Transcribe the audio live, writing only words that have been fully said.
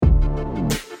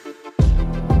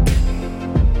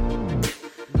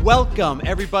Welcome,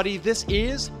 everybody. This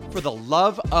is For the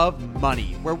Love of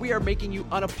Money, where we are making you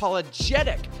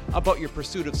unapologetic about your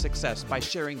pursuit of success by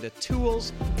sharing the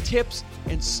tools, tips,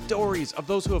 and stories of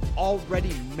those who have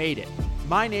already made it.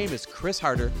 My name is Chris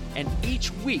Harder, and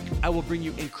each week I will bring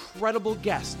you incredible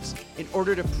guests in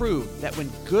order to prove that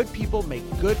when good people make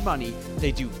good money,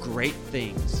 they do great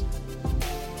things.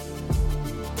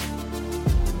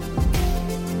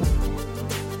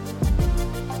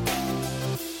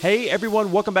 Hey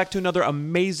everyone, welcome back to another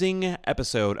amazing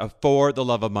episode of For the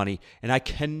Love of Money. And I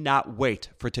cannot wait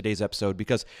for today's episode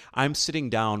because I'm sitting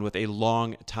down with a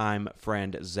longtime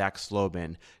friend, Zach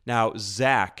Slobin. Now,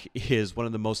 Zach is one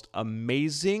of the most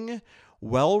amazing,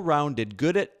 well-rounded,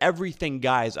 good at everything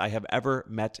guys I have ever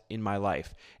met in my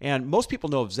life. And most people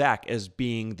know of Zach as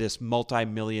being this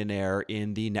multimillionaire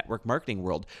in the network marketing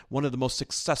world, one of the most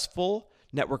successful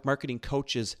network marketing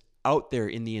coaches out there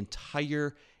in the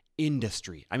entire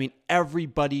industry. I mean,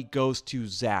 everybody goes to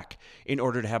Zach in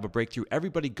order to have a breakthrough.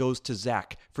 Everybody goes to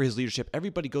Zach for his leadership.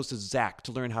 Everybody goes to Zach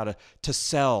to learn how to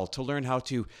sell, to learn how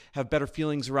to have better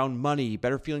feelings around money,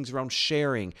 better feelings around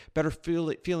sharing, better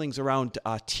feelings around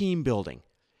team building.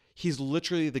 He's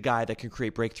literally the guy that can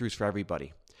create breakthroughs for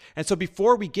everybody. And so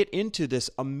before we get into this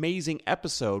amazing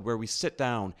episode where we sit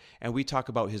down and we talk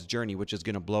about his journey, which is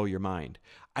going to blow your mind,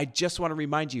 I just want to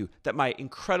remind you that my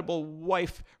incredible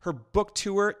wife, her book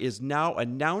tour is now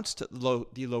announced.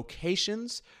 The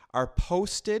locations are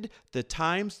posted, the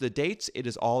times, the dates, it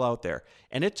is all out there.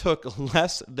 And it took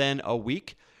less than a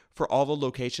week for all the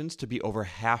locations to be over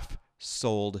half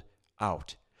sold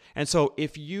out. And so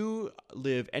if you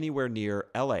live anywhere near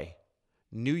LA,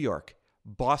 New York,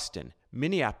 Boston,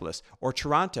 Minneapolis, or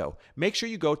Toronto, make sure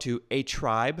you go to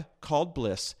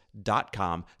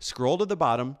atribecalledbliss.com, scroll to the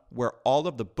bottom where all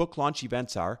of the book launch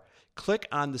events are, click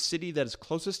on the city that is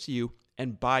closest to you,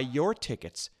 and buy your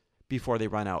tickets before they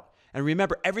run out. And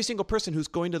remember, every single person who's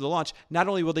going to the launch, not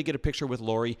only will they get a picture with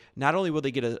Lori, not only will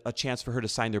they get a chance for her to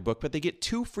sign their book, but they get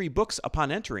 2 free books upon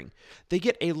entering. They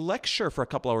get a lecture for a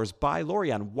couple hours by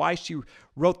Lori on why she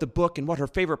wrote the book and what her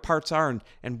favorite parts are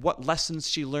and what lessons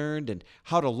she learned and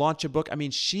how to launch a book. I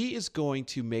mean, she is going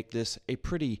to make this a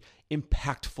pretty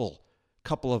impactful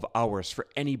couple of hours for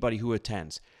anybody who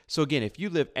attends. So again, if you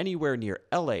live anywhere near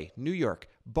LA, New York,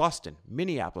 Boston,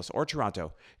 Minneapolis, or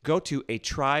Toronto, go to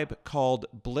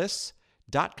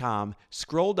atribecalledbliss.com,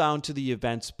 scroll down to the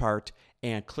events part,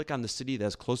 and click on the city that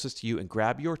is closest to you and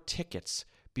grab your tickets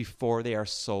before they are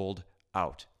sold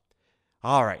out.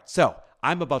 All right, so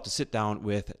I'm about to sit down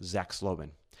with Zach Slobin.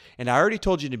 And I already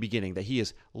told you in the beginning that he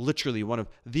is literally one of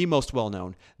the most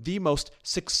well-known, the most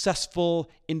successful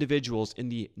individuals in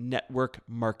the network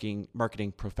marketing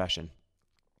profession.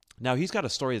 Now, he's got a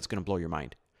story that's going to blow your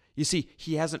mind. You see,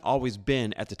 he hasn't always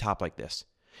been at the top like this.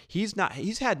 He's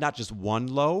had not just one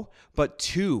low, but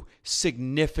 2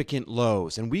 significant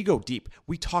lows. And we go deep.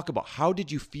 We talk about how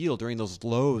did you feel during those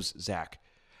lows, Zach?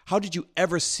 How did you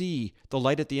ever see the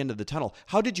light at the end of the tunnel?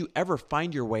 How did you ever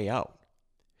find your way out?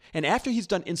 And after he's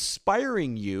done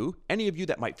inspiring you, any of you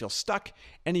that might feel stuck,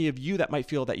 any of you that might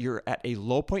feel that you're at a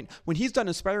low point, when he's done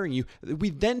inspiring you, we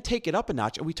then take it up a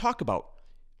notch and we talk about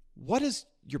what is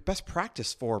your best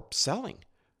practice for selling?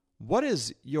 What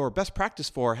is your best practice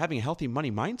for having a healthy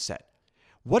money mindset?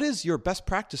 What is your best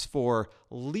practice for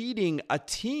leading a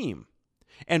team?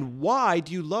 And why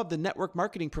do you love the network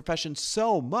marketing profession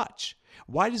so much?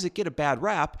 Why does it get a bad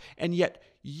rap and yet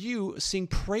you sing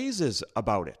praises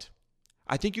about it?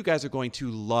 I think you guys are going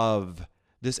to love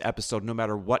this episode no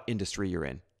matter what industry you're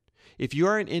in. If you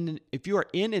are in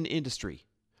an industry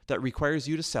that requires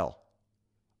you to sell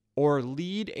or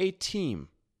lead a team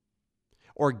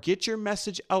or get your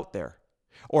message out there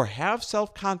or have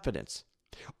self-confidence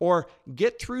or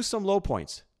get through some low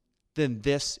points, then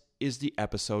this is the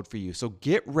episode for you. So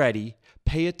get ready,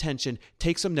 pay attention,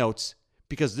 take some notes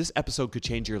because this episode could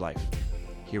change your life.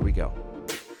 Here we go.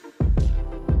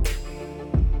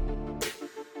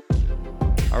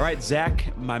 All right,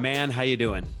 Zach, my man, how you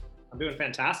doing? I'm doing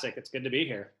fantastic. It's good to be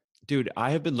here. Dude,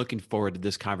 I have been looking forward to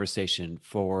this conversation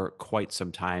for quite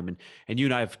some time. And you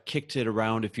and I have kicked it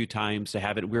around a few times to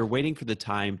have it. We're waiting for the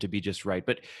time to be just right.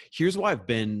 But here's why I've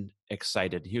been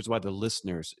excited. Here's why the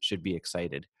listeners should be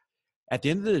excited. At the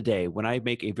end of the day, when I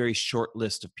make a very short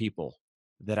list of people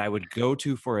that I would go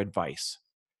to for advice,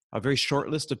 a very short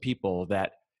list of people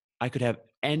that I could have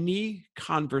any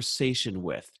conversation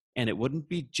with, and it wouldn't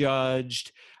be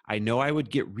judged. I know I would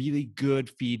get really good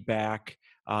feedback.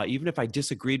 Even if I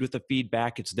disagreed with the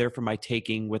feedback, it's there for my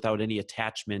taking without any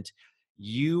attachment.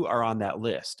 You are on that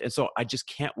list. And so I just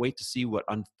can't wait to see what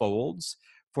unfolds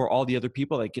for all the other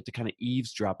people that get to kind of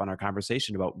eavesdrop on our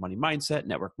conversation about money mindset,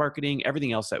 network marketing,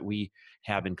 everything else that we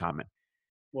have in common.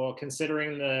 Well,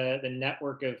 considering the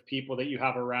network of people that you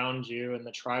have around you and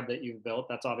the tribe that you've built,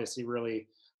 that's obviously really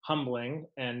humbling.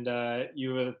 And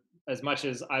as much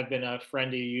as I've been a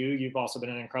friend to you, you've also been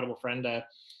an incredible friend to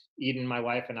Eden, my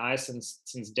wife, and I since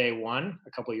day one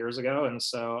a couple of years ago. And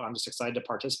so I'm just excited to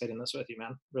participate in this with you,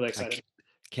 man. Really I excited.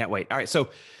 can't wait. All right. So,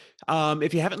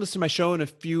 if you haven't listened to my show in a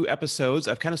few episodes,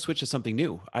 I've kind of switched to something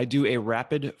new. I do a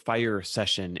rapid fire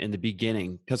session in the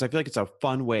beginning because I feel like it's a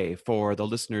fun way for the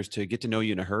listeners to get to know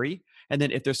you in a hurry. And then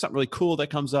if there's something really cool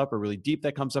that comes up or really deep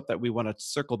that comes up that we want to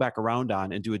circle back around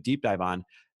on and do a deep dive on,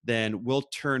 then we'll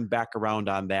turn back around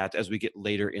on that as we get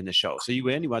later in the show. So, you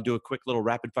in? You want to do a quick little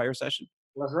rapid fire session?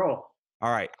 Let's roll.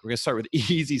 All right. We're going to start with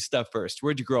easy stuff first.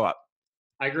 Where'd you grow up?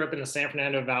 I grew up in the San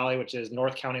Fernando Valley, which is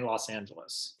North County, Los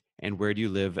Angeles. And where do you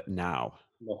live now?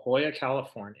 La Jolla,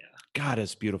 California. God,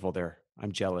 it's beautiful there.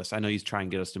 I'm jealous. I know you try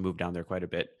and get us to move down there quite a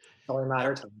bit. It's only a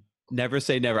matter of time. Never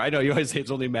say never. I know you always say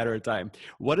it's only a matter of time.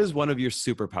 What is one of your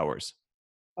superpowers?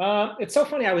 It's so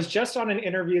funny. I was just on an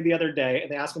interview the other day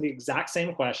and they asked me the exact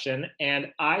same question. And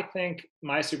I think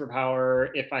my superpower,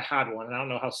 if I had one, and I don't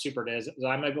know how super it is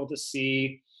I'm able to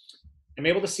see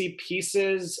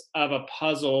pieces of a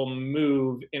puzzle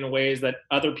move in ways that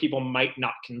other people might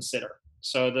not consider.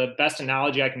 So the best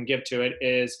analogy I can give to it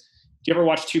is, do you ever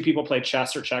watch two people play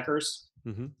chess or checkers?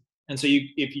 Mm-hmm. And so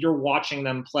if you're watching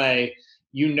them play,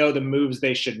 you know the moves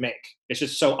they should make. It's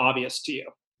just so obvious to you.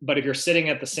 But if you're sitting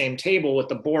at the same table with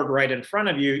the board right in front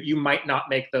of you, you might not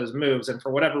make those moves. And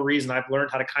for whatever reason, I've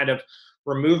learned how to kind of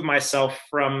remove myself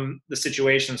from the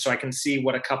situation so I can see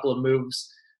what a couple of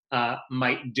moves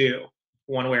might do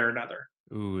one way or another.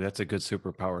 Ooh, that's a good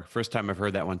superpower. First time I've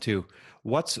heard that one too.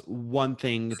 What's one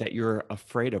thing that you're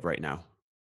afraid of right now?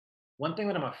 One thing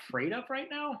that I'm afraid of right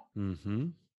now? Mm-hmm.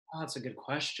 Oh, that's a good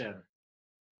question.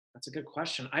 That's a good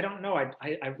question. I don't know.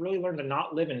 I've really learned to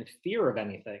not live in fear of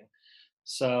anything.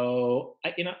 So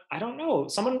I don't know.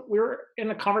 We were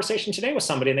in a conversation today with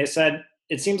somebody, and they said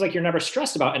it seems like you're never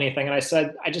stressed about anything. And I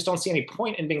said I just don't see any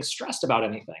point in being stressed about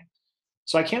anything.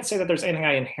 So I can't say that there's anything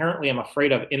I inherently am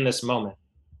afraid of in this moment.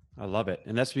 I love it.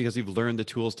 And that's because you've learned the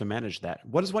tools to manage that.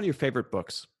 What is one of your favorite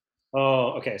books?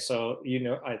 Oh, okay. So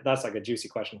that's like a juicy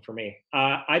question for me.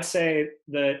 I'd say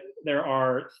that there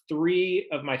are three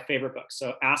of my favorite books.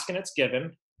 So Ask and It's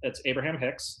Given. That's Abraham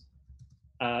Hicks.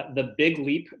 The Big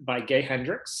Leap by Gay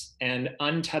Hendricks, and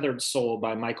Untethered Soul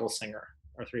by Michael Singer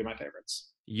are three of my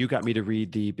favorites. You got me to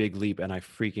read The Big Leap and I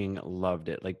freaking loved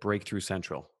it. Like Breakthrough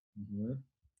Central. Mm-hmm.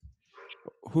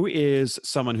 Who is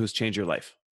someone who's changed your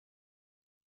life?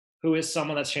 Who is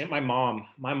someone that's changed? My mom.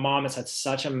 My mom has had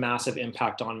such a massive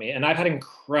impact on me, and I've had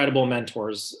incredible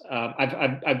mentors.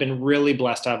 I've been really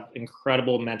blessed to have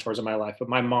incredible mentors in my life, but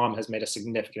my mom has made a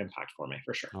significant impact for me,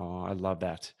 for sure. Oh, I love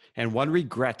that. And one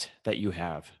regret that you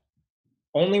have?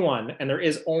 Only one, and there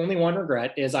is only one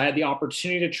regret, is I had the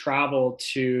opportunity to travel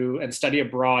to and study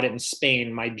abroad in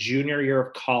Spain my junior year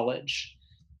of college,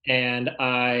 and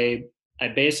I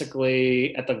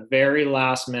basically at the very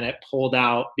last minute pulled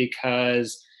out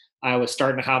because I was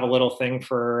starting to have a little thing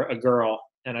for a girl,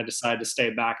 and I decided to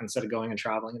stay back instead of going and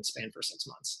traveling in Spain for 6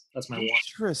 months. That's my one.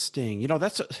 Interesting.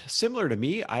 That's similar to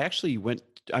me.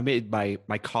 I made my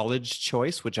college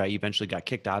choice, which I eventually got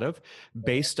kicked out of,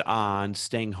 based on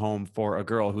staying home for a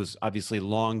girl who's obviously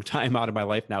long time out of my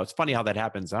life now. It's funny how that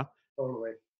happens, huh?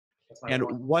 Totally. That's my And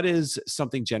one. what is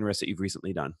something generous that you've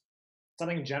recently done?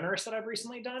 Something generous that I've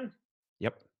recently done.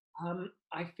 Yep.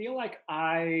 I feel like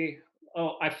I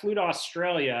flew to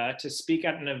Australia to speak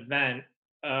at an event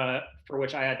for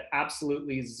which I had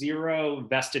absolutely zero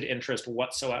vested interest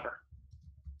whatsoever.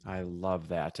 I love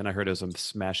that. And I heard it was a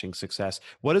smashing success.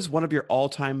 What is one of your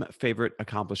all-time favorite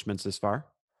accomplishments this far?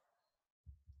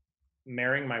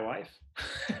 Marrying my wife.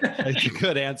 That's a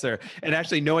good answer. And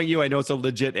actually, knowing you, I know it's a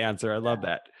legit answer. I love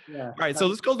that. Yeah. All right. So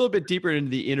let's go a little bit deeper into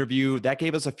the interview. That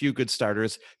gave us a few good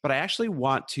starters, but I actually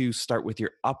want to start with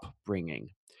your upbringing.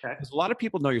 Okay. Because a lot of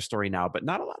people know your story now, but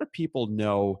not a lot of people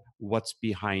know what's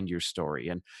behind your story.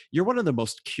 And you're one of the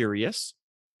most curious,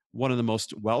 one of the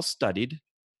most well studied,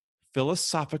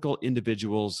 philosophical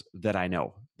individuals that I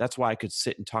know. That's why I could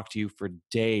sit and talk to you for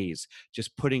days,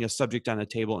 just putting a subject on the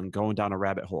table and going down a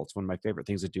rabbit hole. It's one of my favorite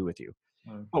things to do with you.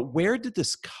 But where did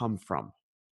this come from?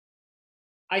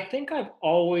 I think I've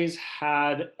always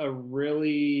had a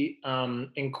really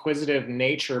inquisitive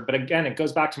nature, but again, it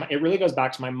really goes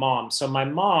back to my mom. So my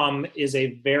mom is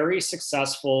a very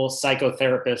successful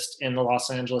psychotherapist in the Los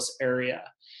Angeles area.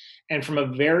 And from a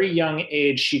very young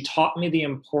age, she taught me the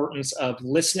importance of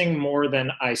listening more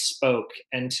than I spoke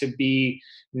and to be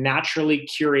naturally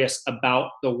curious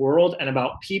about the world and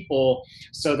about people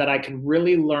so that I could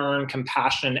really learn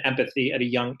compassion and empathy at a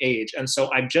young age. And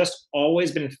so I've just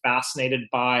always been fascinated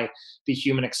by the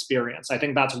human experience. I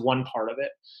think that's one part of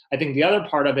it. I think the other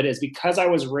part of it is because I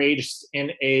was raised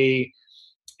in a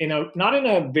not in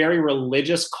a very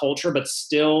religious culture, but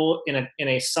still in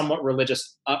a somewhat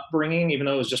religious upbringing, even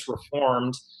though it was just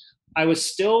reformed. I was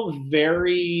still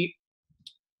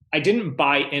I didn't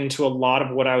buy into a lot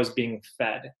of what I was being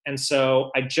fed. And so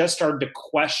I just started to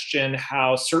question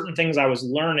how certain things I was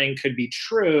learning could be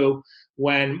true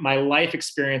when my life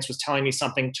experience was telling me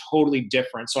something totally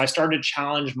different. So I started to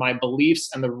challenge my beliefs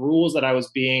and the rules that I was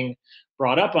being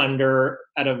brought up under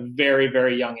at a very,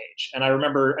 very young age. And I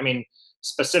remember,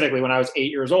 specifically when I was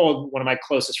 8 years old, one of my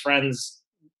closest friends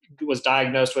was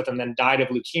diagnosed with and then died of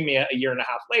leukemia a year and a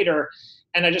half later.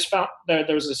 And I just found that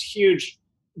there was this huge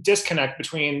disconnect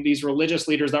between these religious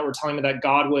leaders that were telling me that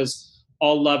God was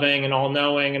all loving and all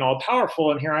knowing and all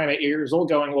powerful. And here I am at 8 years old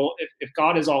going, well, if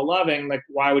God is all loving, like,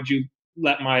 why would you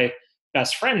let my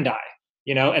best friend die?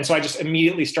 And so I just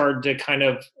immediately started to kind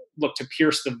of look to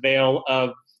pierce the veil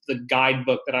of the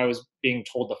guidebook that I was being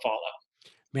told to follow.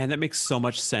 Man, that makes so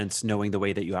much sense knowing the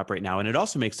way that you operate now. And it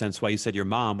also makes sense why you said your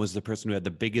mom was the person who had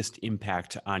the biggest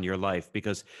impact on your life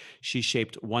because she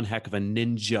shaped one heck of a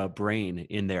ninja brain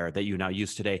in there that you now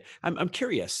use today. I'm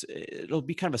curious, it'll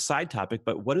be kind of a side topic,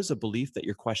 but what is a belief that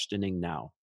you're questioning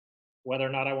now? Whether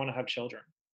or not I want to have children.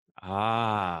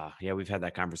 Ah, yeah, we've had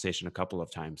that conversation a couple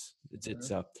of times.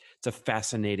 Mhm. It's a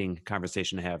fascinating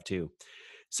conversation to have too.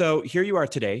 So here you are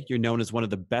today. You're known as one of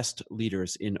the best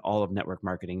leaders in all of network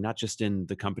marketing, not just in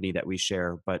the company that we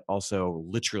share, but also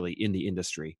literally in the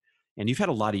industry. And you've had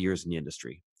a lot of years in the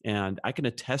industry. And I can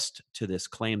attest to this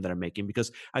claim that I'm making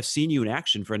because I've seen you in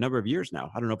action for a number of years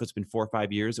now. I don't know if it's been 4 or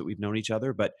 5 years that we've known each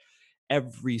other, but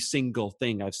every single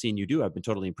thing I've seen you do, I've been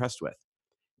totally impressed with.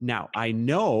 Now, I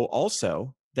know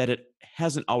also that it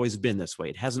hasn't always been this way.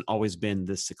 It hasn't always been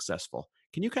this successful.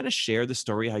 Can you kind of share the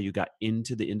story how you got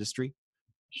into the industry?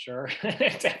 Sure.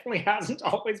 It definitely hasn't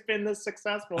always been this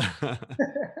successful.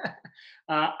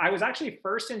 I was actually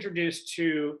first introduced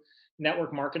to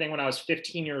network marketing when I was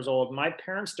 15 years old. My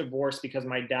parents divorced because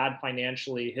my dad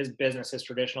financially, his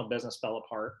traditional business fell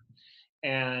apart.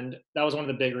 And that was one of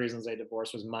the big reasons they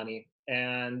divorced was money.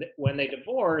 And when they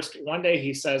divorced, one day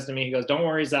he says to me, he goes, "Don't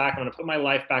worry, Zach, I'm going to put my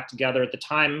life back together." At the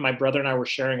time, my brother and I were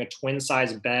sharing a twin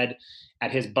size bed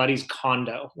at his buddy's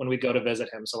condo when we go to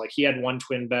visit him. So like he had one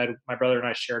twin bed, my brother and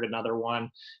I shared another one.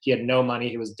 He had no money,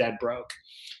 he was dead broke.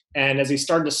 And as he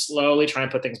started to slowly try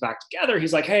and put things back together,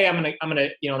 he's like, "Hey, I'm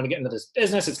gonna get into this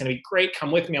business. It's gonna be great.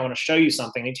 Come with me. I want to show you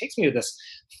something." And he takes me to this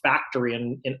factory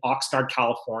in Oxnard,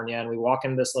 California, and we walk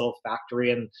into this little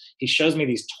factory, and he shows me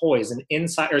these toys. And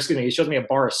inside, or excuse me, he shows me a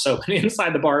bar of soap, and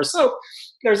inside the bar of soap,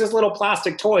 there's this little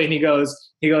plastic toy, and he goes,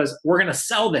 "We're gonna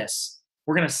sell this.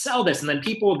 We're gonna sell this, and then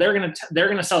people they're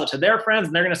gonna sell it to their friends,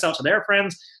 and they're gonna sell it to their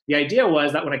friends." The idea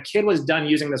was that when a kid was done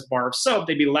using this bar of soap,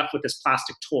 they'd be left with this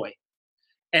plastic toy.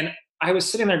 And I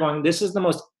was sitting there going, this is the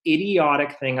most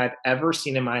idiotic thing I've ever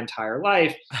seen in my entire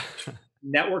life.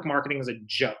 Network marketing is a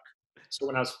joke. So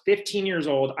when I was 15 years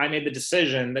old, I made the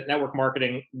decision that network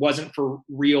marketing wasn't for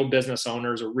real business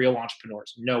owners or real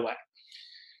entrepreneurs. No way.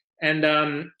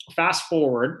 And fast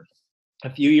forward a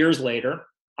few years later,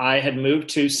 I had moved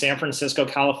to San Francisco,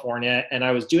 California, and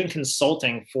I was doing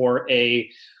consulting for a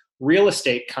real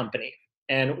estate company.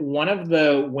 And one of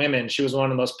the women, she was one of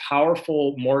the most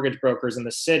powerful mortgage brokers in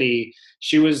the city.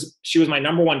 She was my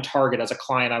number one target as a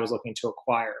client I was looking to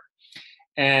acquire.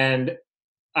 And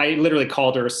I literally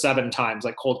called her 7 times,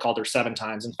 like cold called her 7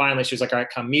 times. And finally she was like, "All right,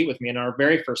 come meet with me." And our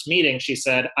very first meeting, she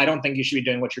said, "I don't think you should be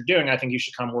doing what you're doing. I think you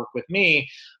should come work with me.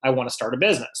 I want to start a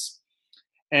business."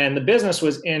 And the business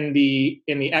was in the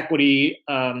equity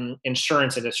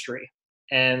insurance industry.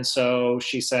 And so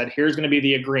she said, "Here's going to be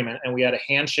the agreement." And we had a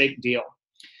handshake deal.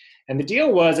 And the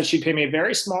deal was that she'd pay me a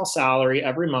very small salary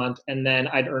every month, and then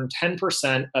I'd earn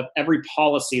 10% of every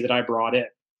policy that I brought in.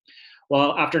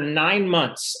 Well, after 9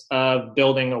 months of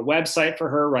building a website for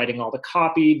her, writing all the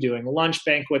copy, doing lunch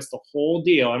banquets, the whole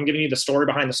deal, I'm giving you the story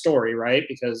behind the story, right?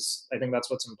 Because I think that's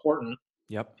what's important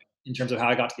Yep. in terms of how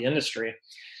I got to the industry.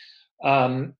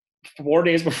 Um, 4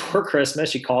 days before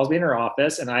Christmas, she calls me in her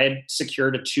office, and I had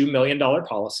secured a $2 million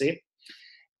policy.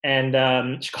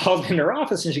 And she calls me in her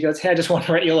office and she goes, "Hey, I just want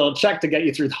to write you a little check to get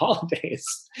you through the holidays."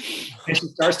 And she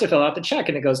starts to fill out the check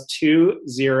and it goes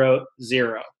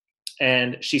 200.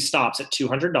 And she stops at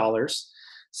 $200,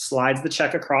 slides the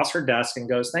check across her desk and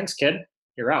goes, "Thanks, kid.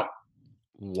 You're out."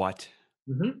 What?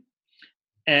 Mm-hmm.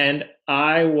 And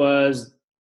I was,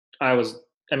 I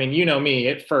mean, you know me,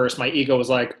 at first, my ego was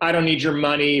like, I don't need your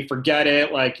money. Forget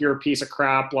it. Like, you're a piece of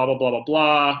crap, blah, blah, blah, blah,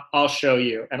 blah. I'll show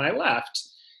you. And I left.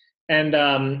 And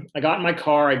I got in my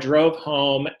car, I drove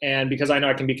home. And because I know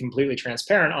I can be completely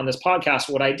transparent on this podcast,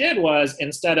 what I did was,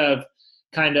 instead of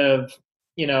kind of,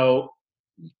 you know,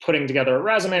 putting together a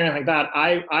resume or anything like that,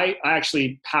 I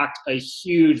actually packed a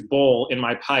huge bowl in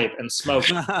my pipe and smoked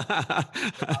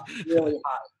really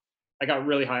high. I got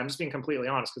really high. I'm just being completely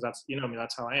honest because that's, you know me,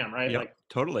 that's how I am, right? Yep, Like,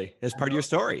 totally. It's part of your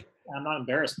story. I'm not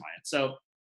embarrassed by it. So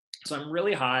I'm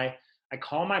really high. I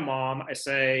call my mom. I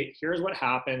say, here's what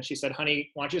happened. She said, honey,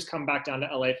 why don't you just come back down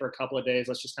to LA for a couple of days?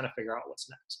 Let's just kind of figure out what's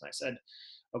next. And I said,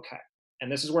 okay.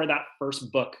 And this is where that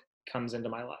first book comes into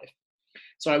my life.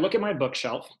 So I look at my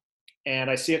bookshelf and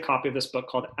I see a copy of this book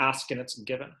called Ask and It's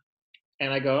Given.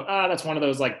 And I go, that's one of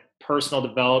those like personal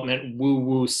development,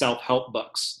 woo-woo self-help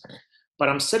books. But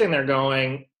I'm sitting there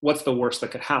going, what's the worst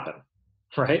that could happen?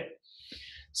 Right?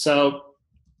 So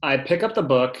I pick up the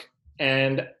book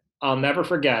and I'll never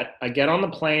forget. I get on the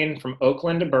plane from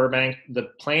Oakland to Burbank. The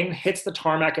plane hits the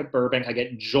tarmac at Burbank. I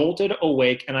get jolted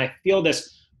awake and I feel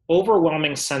this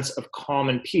overwhelming sense of calm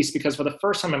and peace because for the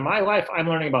first time in my life, I'm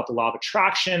learning about the law of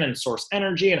attraction and source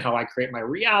energy and how I create my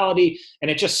reality.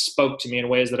 And it just spoke to me in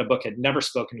ways that a book had never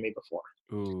spoken to me before.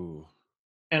 Ooh.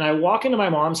 And I walk into my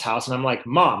mom's house and I'm like,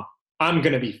 Mom, I'm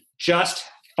going to be just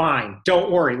fine.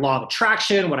 Don't worry. Law of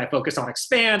attraction. What I focus on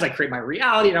expands. I create my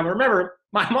reality. And I remember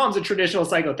my mom's a traditional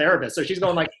psychotherapist. So she's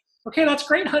going like, okay, that's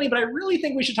great, honey, but I really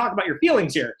think we should talk about your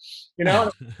feelings here. You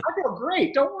know, I feel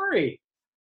great. Don't worry.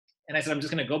 And I said, I'm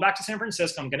just going to go back to San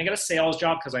Francisco. I'm going to get a sales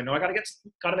job because I know I got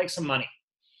to make some money.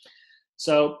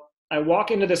 So I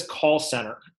walk into this call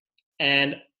center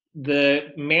and the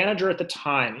manager at the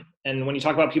time, and when you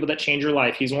talk about people that change your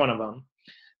life, he's one of them.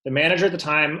 The manager at the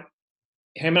time,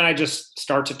 him and I just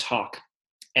start to talk.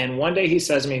 And one day he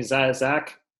says to me,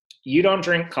 Zach, you don't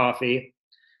drink coffee.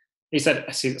 He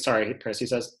said, sorry, Chris, he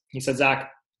said,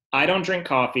 Zach, I don't drink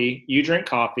coffee. You drink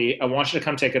coffee. I want you to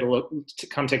come take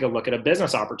a look at a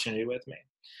business opportunity with me.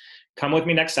 Come with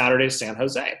me next Saturday to San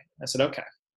Jose. I said, okay.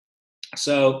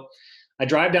 So I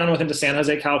drive down with him to San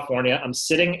Jose, California. I'm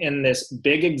sitting in this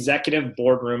big executive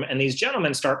boardroom and these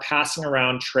gentlemen start passing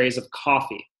around trays of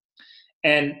coffee.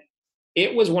 And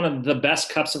it was one of the best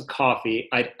cups of coffee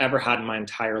I'd ever had in my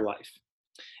entire life.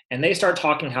 And they start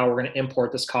talking how we're going to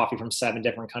import this coffee from 7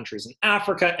 different countries in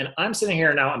Africa. And I'm sitting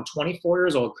here now, I'm 24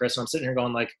 years old, Chris, and I'm sitting here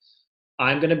going like,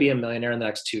 I'm going to be a millionaire in the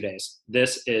next 2 days.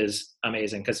 This is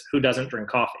amazing because who doesn't drink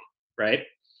coffee, right?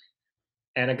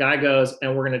 And a guy goes,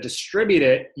 and we're going to distribute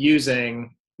it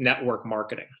using network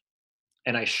marketing.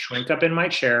 And I shrink up in my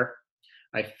chair,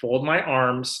 I fold my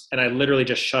arms, and I literally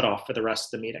just shut off for the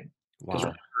rest of the meeting. Because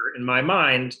remember, in my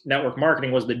mind, network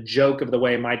marketing was the joke of the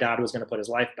way my dad was going to put his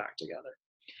life back together.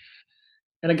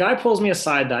 And a guy pulls me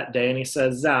aside that day and he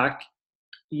says, Zach,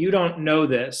 you don't know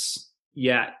this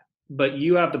yet, but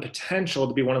you have the potential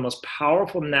to be one of the most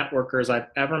powerful networkers I've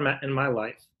ever met in my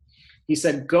life. He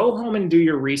said, go home and do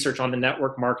your research on the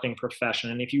network marketing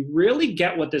profession. And if you really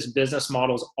get what this business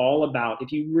model is all about,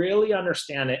 if you really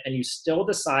understand it and you still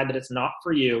decide that it's not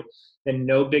for you, then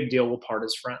no big deal, we'll part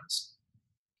as friends.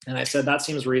 And I said, that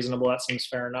seems reasonable. That seems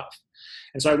fair enough.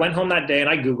 And so I went home that day and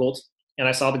I Googled and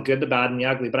I saw the good, the bad, and the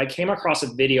ugly. But I came across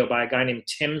a video by a guy named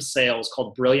Tim Sales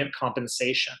called Brilliant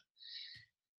Compensation.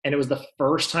 And it was the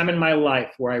first time in my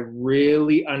life where I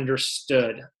really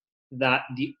understood that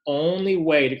the only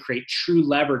way to create true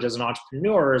leverage as an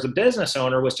entrepreneur, as a business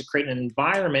owner, was to create an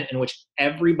environment in which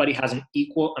everybody has an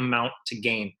equal amount to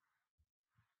gain.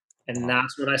 And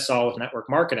that's what I saw with network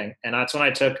marketing. And that's when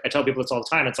I tell people this all the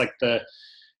time. It's like the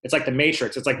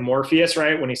Matrix. It's like Morpheus,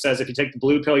 right? When he says, if you take the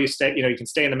blue pill, you can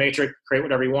stay in the Matrix, create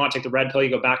whatever you want. Take the red pill, you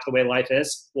go back to the way life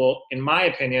is. Well, in my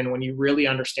opinion, when you really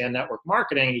understand network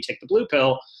marketing and you take the blue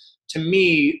pill, to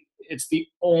me, it's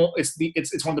one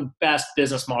of the best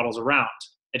business models around.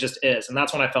 It just is. And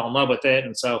that's when I fell in love with it.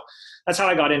 And so that's how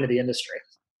I got into the industry.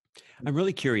 I'm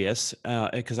really curious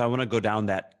because I want to go down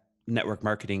that network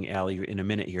marketing alley in a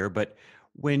minute here, but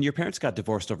when your parents got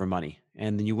divorced over money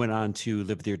and then you went on to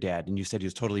live with your dad and you said he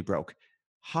was totally broke,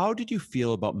 how did you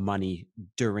feel about money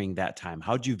during that time?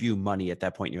 How did you view money at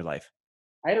that point in your life?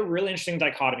 I had a really interesting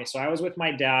dichotomy. So I was with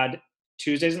my dad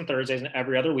Tuesdays and Thursdays and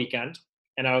every other weekend.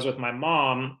 And I was with my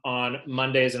mom on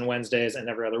Mondays and Wednesdays and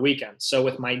every other weekend. So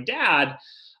with my dad,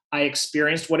 I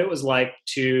experienced what it was like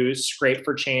to scrape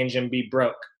for change and be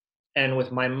broke. And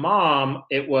with my mom,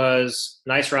 it was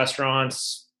nice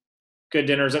restaurants, good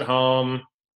dinners at home,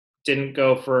 didn't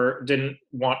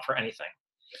want for anything.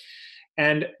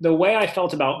 And the way I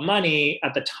felt about money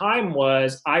at the time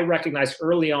was I recognized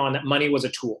early on that money was a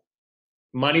tool.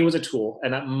 Money was a tool,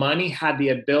 and that money had the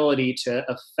ability to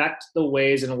affect the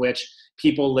ways in which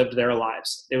people lived their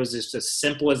lives. It was just as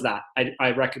simple as that. I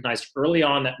recognized early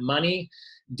on that money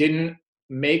didn't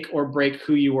make or break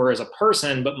who you were as a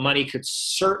person, but money could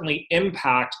certainly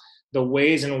impact the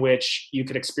ways in which you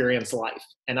could experience life.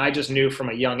 And I just knew from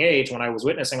a young age when I was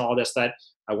witnessing all this that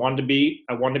I wanted to be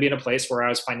in a place where I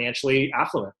was financially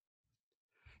affluent.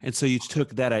 And so you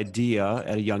took that idea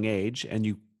at a young age and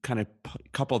you kind of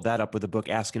coupled that up with the book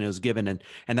Asking Is Given, and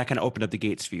that kind of opened up the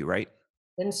gates for you, right?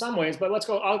 In some ways, but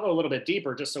I'll go a little bit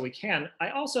deeper just so we can. I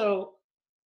also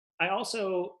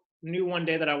knew one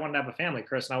day that I wanted to have a family,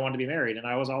 Chris, and I wanted to be married. And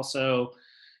I was also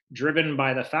driven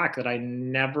by the fact that I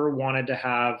never wanted to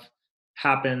have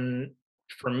happen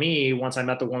for me once I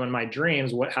met the woman of my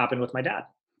dreams, what happened with my dad.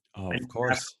 Oh, I of never,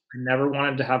 course. I never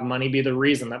wanted to have money be the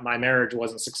reason that my marriage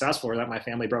wasn't successful or that my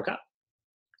family broke up.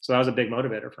 So that was a big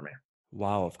motivator for me.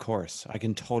 Wow, of course. I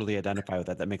can totally identify with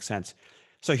that. That makes sense.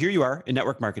 So here you are in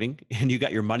network marketing and you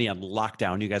got your money on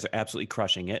lockdown. You guys are absolutely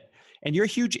crushing it. And you're a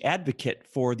huge advocate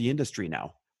for the industry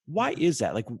now. Why is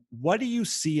that? Like, what do you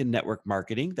see in network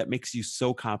marketing that makes you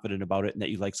so confident about it and that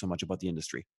you like so much about the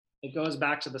industry? It goes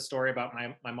back to the story about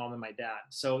my mom and my dad.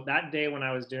 So that day when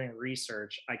I was doing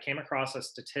research, I came across a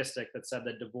statistic that said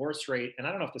the divorce rate, and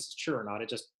I don't know if this is true or not, it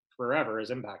just forever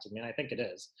has impacted me, and I think it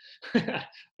is.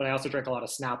 But I also drink a lot of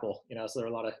Snapple, so there are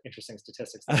a lot of interesting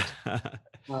statistics there.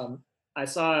 Um, I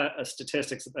saw a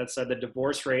statistics that said the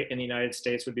divorce rate in the United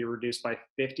States would be reduced by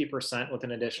 50% with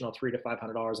an additional $300 to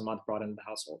 $500 a month brought into the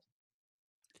household.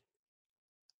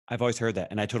 I've always heard that,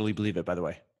 and I totally believe it, by the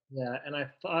way. Yeah, and I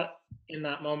thought in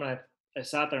that moment, I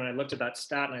sat there and I looked at that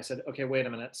stat and I said, okay, wait a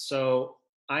minute. So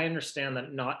I understand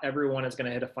that not everyone is going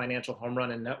to hit a financial home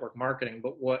run in network marketing,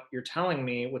 but what you're telling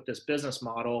me with this business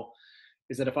model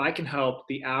is that if I can help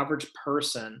the average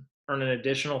person earn an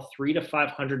additional $300 to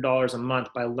 $500 a month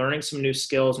by learning some new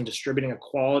skills and distributing a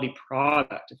quality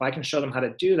product, if I can show them how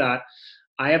to do that,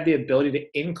 I have the ability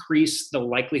to increase the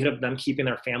likelihood of them keeping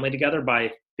their family together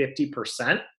by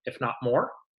 50%, if not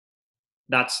more.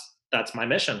 That's my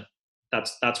mission.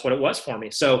 That's what it was for me.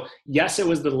 So yes, it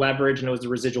was the leverage and it was the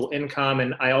residual income.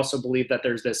 And I also believe that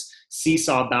there's this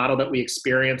seesaw battle that we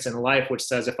experience in life, which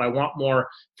says if I want more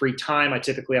free time, I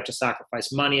typically have to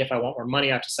sacrifice money. If I want more money,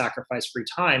 I have to sacrifice free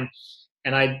time.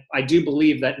 And I do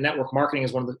believe that network marketing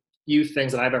is one of the few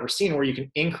things that I've ever seen where you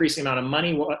can increase the amount of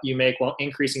money what you make while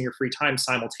increasing your free time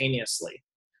simultaneously.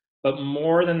 But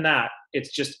more than that,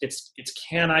 it's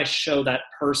can I show that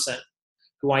person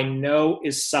who I know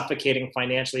is suffocating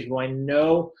financially, who I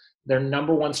know their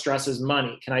number one stress is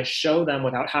money. Can I show them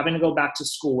without having to go back to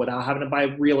school, without having to buy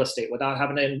real estate, without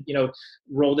having to,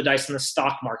 roll the dice in the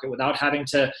stock market, without having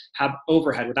to have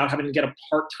overhead, without having to get a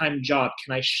part-time job?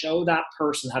 Can I show that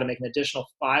person how to make an additional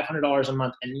 $500 a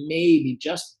month and maybe,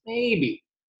 just maybe,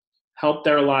 help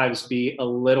their lives be a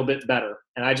little bit better?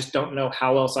 And I just don't know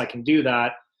how else I can do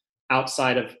that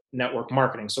outside of network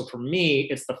marketing. So for me,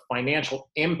 it's the financial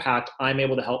impact I'm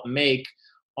able to help make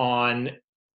on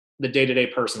the day-to-day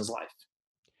person's life.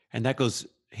 And that goes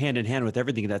hand in hand with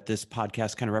everything that this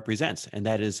podcast kind of represents. And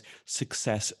that is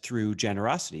success through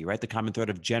generosity, right? The common thread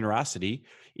of generosity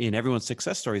in everyone's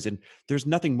success stories. And there's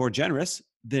nothing more generous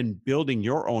than building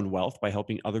your own wealth by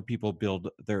helping other people build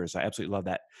theirs. I absolutely love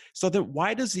that. So then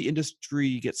why does the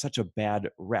industry get such a bad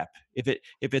rep? If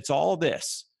it's all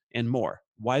this and more,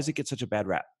 why does it get such a bad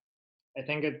rap? I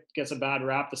think it gets a bad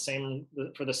rap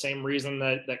for the same reason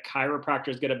that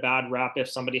chiropractors get a bad rap if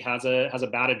somebody has a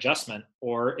bad adjustment,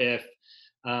 or if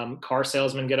car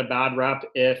salesmen get a bad rap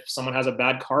if someone has a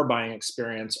bad car buying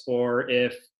experience, or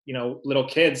if little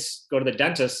kids go to the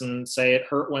dentist and say it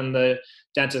hurt when the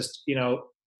dentist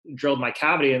drilled my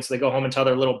cavity, and so they go home and tell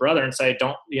their little brother and say,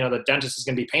 don't, the dentist is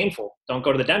going to be painful, don't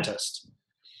go to the dentist.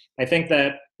 I think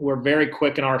that we're very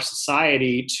quick in our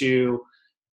society to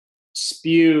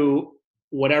spew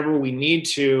whatever we need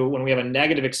to when we have a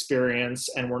negative experience,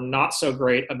 and we're not so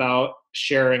great about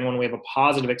sharing when we have a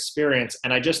positive experience.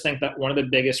 And I just think that one of the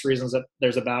biggest reasons that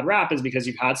there's a bad rap is because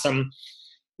you've had some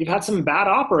bad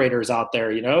operators out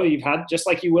there. You've had, just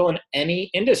like you will in any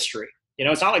industry.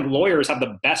 It's not like lawyers have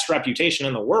the best reputation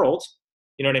in the world.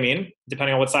 You know what I mean?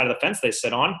 Depending on what side of the fence they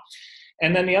sit on.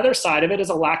 And then the other side of it is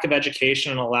a lack of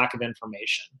education and a lack of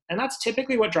information. And that's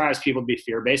typically what drives people to be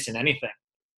fear-based in anything,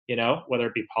 whether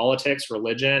it be politics,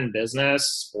 religion, business,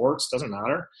 sports, doesn't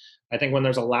matter. I think when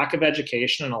there's a lack of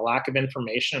education and a lack of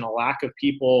information and a lack of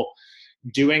people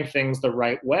doing things the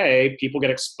right way, people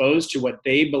get exposed to what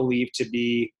they believe to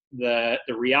be the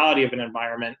reality of an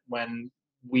environment when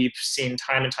we've seen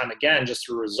time and time again, just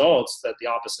through results, that the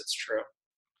opposite's true.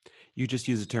 You just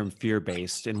use the term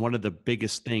fear-based. And one of the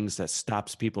biggest things that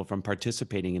stops people from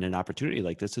participating in an opportunity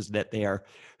like this is that they are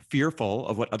fearful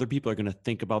of what other people are going to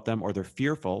think about them, or they're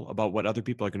fearful about what other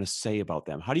people are going to say about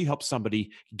them. How do you help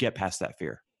somebody get past that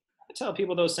fear? I tell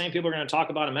people those same people are going to talk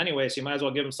about them anyway, so you might as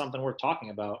well give them something worth talking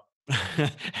about.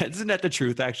 Isn't that the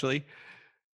truth, actually?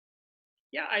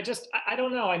 Yeah, I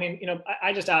don't know. I mean,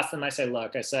 I just ask them. I say,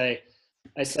 look, I say,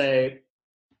 I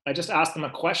just ask them a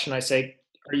question. I say,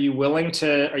 are you willing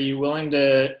to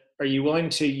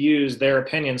use their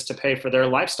opinions to pay for their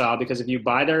lifestyle? Because if you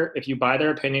buy their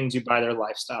opinions, you buy their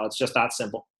lifestyle. It's just that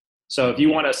simple. So if you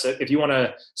want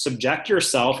to subject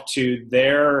yourself to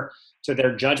their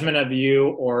judgment of you,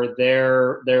 or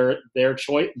their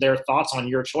choice, their thoughts on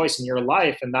your choice in your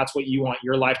life, and that's what you want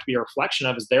your life to be a reflection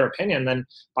of, is their opinion, then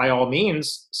by all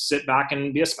means sit back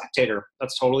and be a spectator.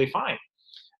 That's totally fine.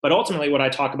 But ultimately, what I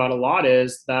talk about a lot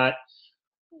is that,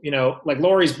 like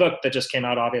Lori's book that just came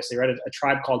out, obviously, right? A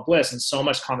Tribe Called Bliss, and so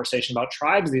much conversation about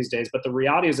tribes these days. But the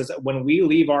reality is that when we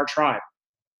leave our tribe,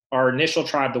 our initial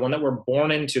tribe, the one that we're born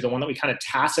into, the one that we kind of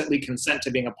tacitly consent to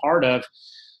being a part of,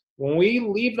 when we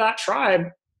leave that tribe,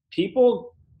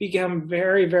 people become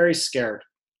very, very scared.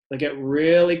 They get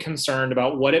really concerned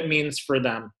about what it means for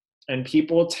them. And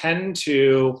people tend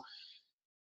to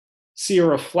see a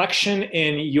reflection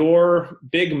in your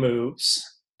big moves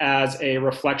as a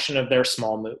reflection of their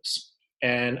small moves.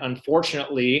 And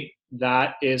unfortunately,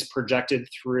 that is it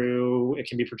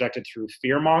can be projected through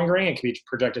fear mongering, it can be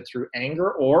projected through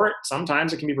anger, or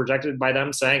sometimes it can be projected by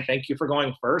them saying, thank you for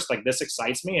going first. Like, this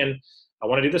excites me and I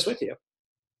want to do this with you.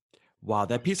 Wow,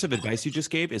 that piece of advice you just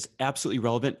gave is absolutely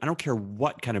relevant. I don't care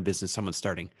what kind of business someone's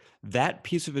starting. That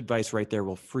piece of advice right there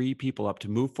will free people up to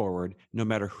move forward, no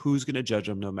matter who's going to judge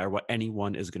them, no matter what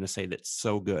anyone is going to say. That's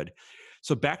so good.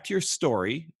 So back to your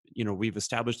story, we've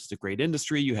established it's a great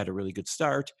industry. You had a really good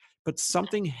start, but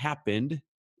something happened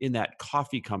in that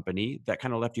coffee company that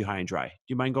kind of left you high and dry. Do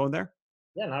you mind going there?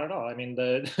 Yeah, not at all. I mean,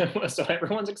 so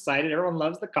everyone's excited. Everyone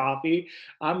loves the coffee.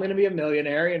 I'm going to be a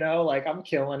millionaire, like I'm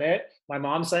killing it. My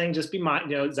mom's saying, just be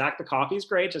Zach, the coffee's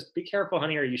great. Just be careful,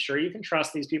 honey. Are you sure you can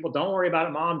trust these people? Don't worry about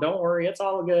it, mom. Don't worry. It's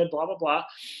all good, blah, blah, blah.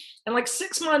 And like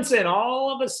 6 months in,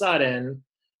 all of a sudden,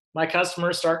 my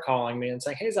customers start calling me and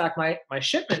saying, hey, Zach, my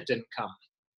shipment didn't come.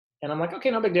 And I'm like,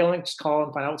 okay, no big deal. Just call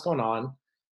and find out what's going on.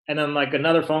 And then like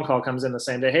another phone call comes in the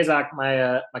same day. Hey, Zach,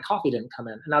 my coffee didn't come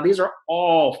in. And now these are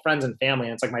all friends and family.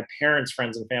 And it's like my parents'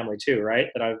 friends and family too, right?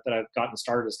 That I've gotten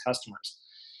started as customers.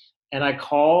 And I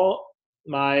call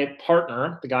my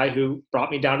partner, the guy who brought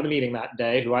me down to the meeting that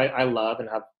day, who I love and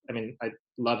I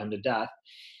love him to death.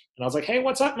 And I was like, hey,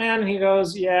 what's up, man? And he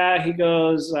goes,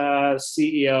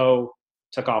 CEO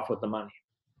took off with the money.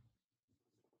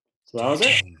 So that was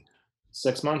it.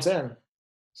 6 months in,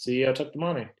 CEO took the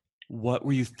money. What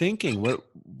were you thinking?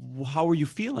 How were you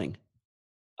feeling?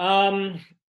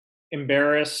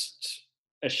 Embarrassed,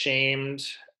 ashamed.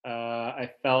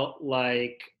 I felt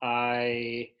like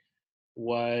I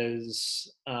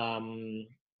was a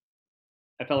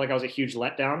huge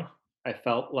letdown. I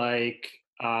felt like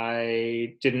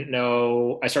I didn't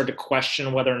know. I started to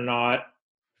question whether or not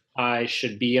I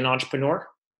should be an entrepreneur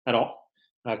at all,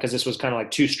 because this was kind of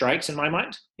like two strikes in my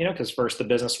mind. Because first the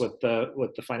business with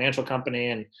the financial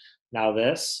company, and now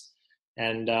this,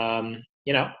 and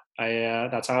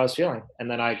that's how I was feeling.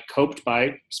 And then I coped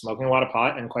by smoking a lot of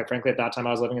pot, and quite frankly, at that time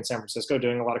I was living in San Francisco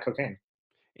doing a lot of cocaine.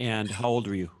 And how old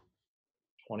were you?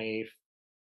 20,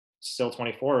 still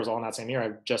 24. It was all in that same year. I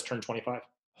just turned 25.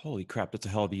 Holy crap, that's a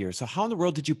hell of a year. So how in the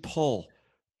world did you pull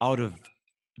out of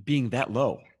being that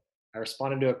low? I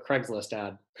responded to a Craigslist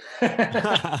ad.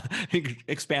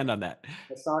 Expand on that.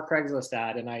 I saw a Craigslist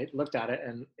ad and I looked at it,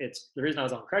 and it's the reason I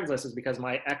was on Craigslist is because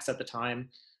my ex at the time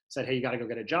said, hey, you got to go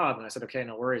get a job. And I said, okay,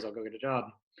 no worries. I'll go get a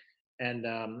job. And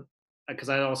because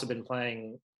I had also been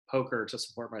playing poker to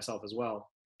support myself as well.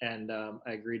 And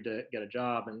I agreed to get a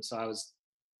job. And so I was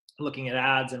looking at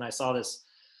ads and I saw this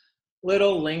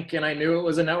little link, and I knew it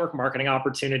was a network marketing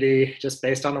opportunity just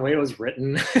based on the way it was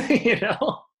written,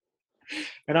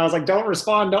 And I was like, don't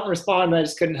respond. And I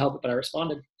just couldn't help it, but I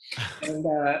responded. And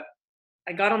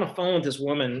I got on the phone with this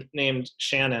woman named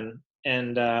Shannon.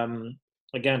 And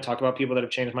again, talk about people that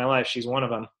have changed my life. She's one of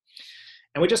them.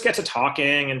 And we just get to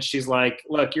talking, and she's like,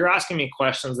 look, you're asking me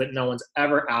questions that no one's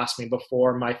ever asked me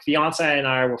before. My fiance and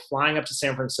I were flying up to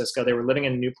San Francisco. They were living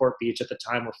in Newport Beach at the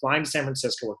time. We're flying to San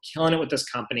Francisco. We're killing it with this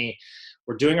company.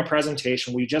 We're doing a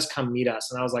presentation. Will you just come meet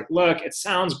us? And I was like, look, it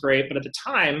sounds great. But at the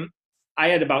time, I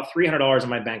had about $300 in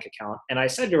my bank account. And I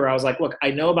said to her, I was like, look,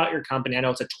 I know about your company. I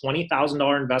know it's a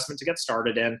 $20,000 investment to get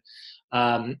started in.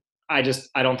 I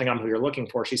don't think I'm who you're looking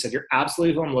for. She said, you're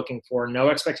absolutely who I'm looking for. No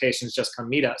expectations, just come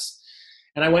meet us.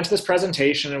 And I went to this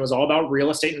presentation. It was all about real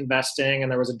estate investing, and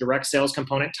there was a direct sales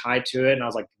component tied to it. And I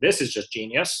was like, this is just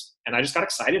genius. And I just got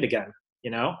excited again,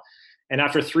 you know? And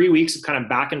after 3 weeks of kind of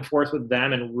back and forth with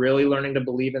them and really learning to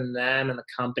believe in them and the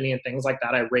company and things like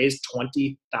that, I raised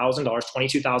 $20,000,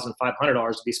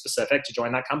 $22,500 to be specific, to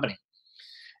join that company.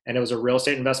 And it was a real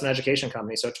estate investment education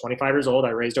company. So at 25 years old, I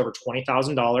raised over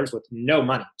 $20,000 with no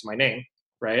money to my name.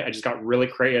 Right. I just got really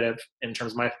creative in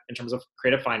terms of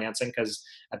creative financing, because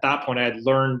at that point I had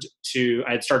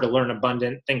started to learn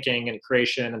abundant thinking and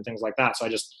creation and things like that. So I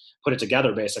just put it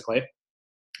together basically.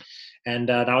 And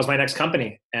that was my next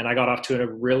company. And I got off to a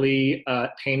really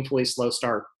painfully slow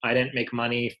start. I didn't make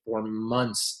money for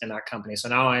months in that company. So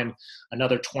now I'm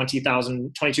another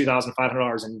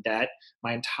 $22,500 in debt.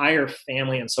 My entire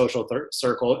family and social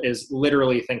circle is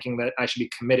literally thinking that I should be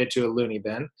committed to a loony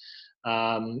bin.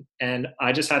 And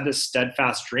I just had this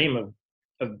steadfast dream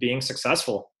of being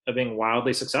successful, of being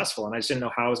wildly successful. And I just didn't know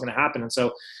how it was going to happen. And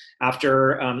so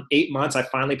after 8 months, I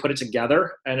finally put it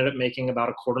together. I ended up making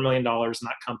about $250,000 in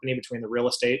that company between the real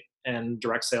estate and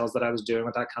direct sales that I was doing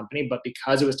with that company. But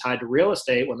because it was tied to real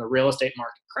estate, when the real estate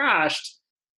market crashed,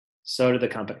 so did the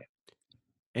company.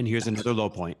 And here's another low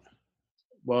point.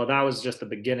 Well, that was just the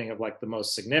beginning of like the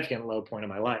most significant low point of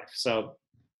my life. So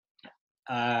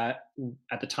at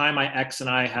the time, my ex and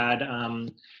I had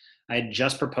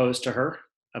just proposed to her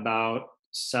about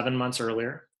 7 months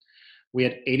earlier. We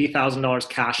had $80,000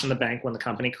 cash in the bank when the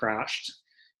company crashed.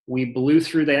 We blew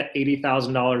through that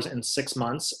 $80,000 in 6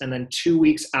 months. And then 2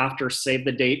 weeks after save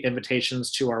the date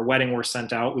invitations to our wedding were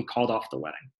sent out, we called off the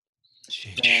wedding.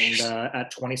 Jeez. And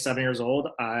at 27 years old,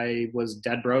 I was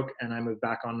dead broke, and I moved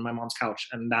back onto my mom's couch.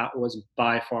 And that was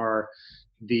by far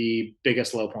the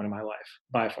biggest low point of my life,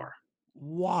 by far.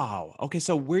 Wow. Okay.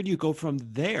 So where do you go from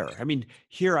there? I mean,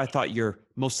 here I thought your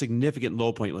most significant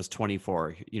low point was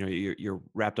 24. You know, you're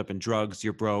wrapped up in drugs,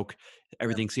 you're broke,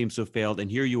 everything seems to have failed. And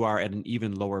here you are at an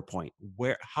even lower point.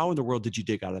 How in the world did you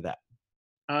dig out of that?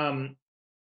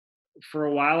 For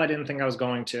a while, I didn't think I was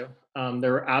going to.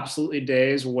 There were absolutely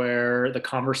days where the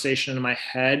conversation in my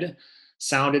head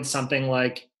sounded something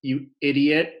like, you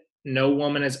idiot. No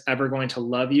woman is ever going to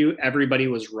love you. Everybody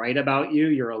was right about you.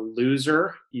 You're a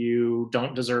loser. You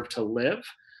don't deserve to live.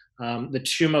 The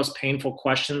two most painful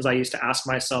questions I used to ask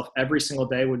myself every single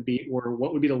day were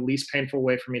what would be the least painful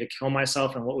way for me to kill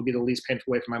myself, and what would be the least painful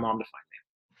way for my mom to find me,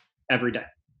 every day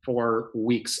for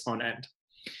weeks on end.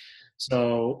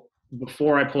 So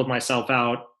before I pulled myself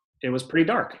out, it was pretty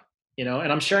dark, you know,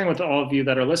 and I'm sharing with all of you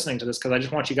that are listening to this because I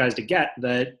just want you guys to get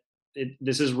that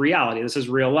this is reality. This is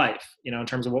real life, you know, in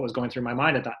terms of what was going through my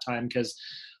mind at that time. Because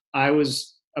I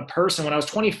was a person when I was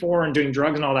 24 and doing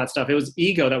drugs and all that stuff, it was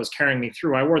ego that was carrying me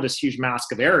through. I wore this huge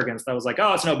mask of arrogance that was like,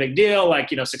 oh, it's no big deal.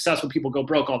 Like, you know, successful people go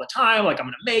broke all the time. Like, I'm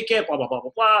going to make it, blah, blah, blah,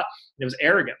 blah, blah. And it was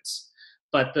arrogance.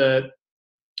 But the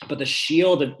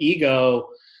shield of ego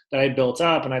that I built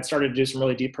up, and I'd started to do some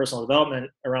really deep personal development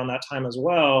around that time as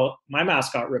well, my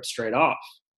mask got ripped straight off.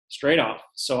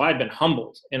 So I'd been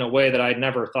humbled in a way that I'd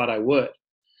never thought I would.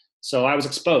 So I was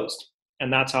exposed,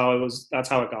 and that's how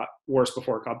it got worse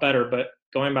before it got better. But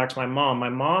going back to my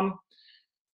mom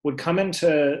would come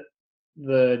into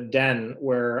the den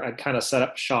where I'd kind of set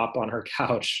up shop on her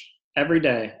couch every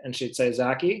day. And she'd say,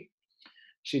 Zachy,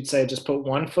 she'd say, just put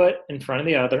one foot in front of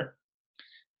the other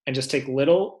and just take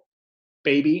little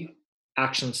baby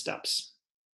action steps,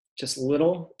 just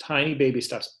little tiny baby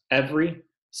steps every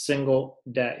single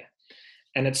day.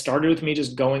 And it started with me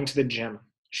just going to the gym.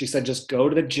 She said, just go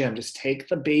to the gym, just take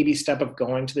the baby step of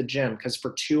going to the gym. Because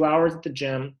for 2 hours at the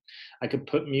gym, I could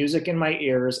put music in my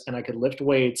ears and I could lift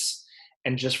weights.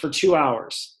 And just for 2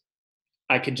 hours,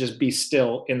 I could just be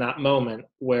still in that moment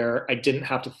where I didn't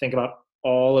have to think about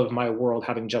all of my world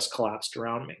having just collapsed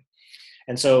around me.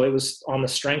 And so it was on the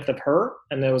strength of her,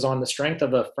 and it was on the strength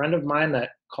of a friend of mine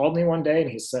that called me one day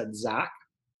and he said, Zach,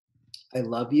 I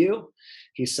love you.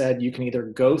 He said, you can either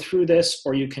go through this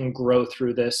or you can grow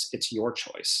through this. It's your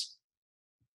choice.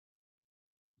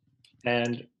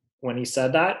 And when he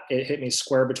said that, it hit me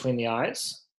square between the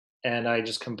eyes. And I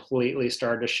just completely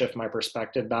started to shift my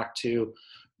perspective back to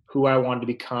who I wanted to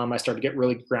become. I started to get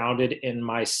really grounded in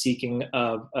my seeking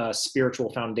of a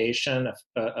spiritual foundation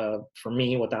for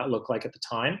me, what that looked like at the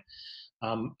time.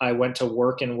 I went to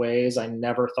work in ways I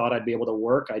never thought I'd be able to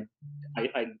work.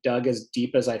 I dug as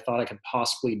deep as I thought I could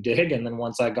possibly dig. And then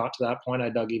once I got to that point, I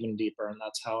dug even deeper. And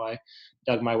that's how I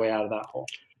dug my way out of that hole.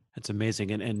 That's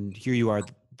amazing. And here you are,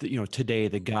 today,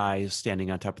 the guy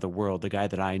standing on top of the world, the guy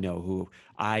that I know who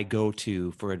I go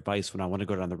to for advice when I want to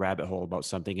go down the rabbit hole about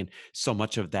something. And so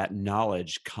much of that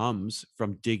knowledge comes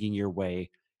from digging your way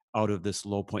out of this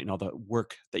low point and all the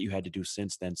work that you had to do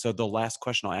since then. So the last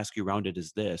question I'll ask you around it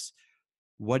is this: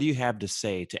 what do you have to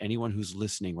say to anyone who's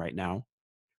listening right now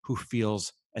who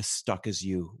feels as stuck as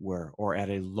you were or at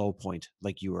a low point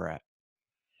like you were at?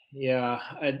 Yeah,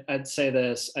 I'd say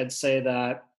this. If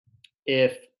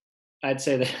I'd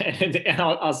say that, and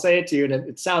I'll say it to you, and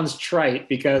it sounds trite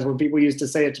because when people used to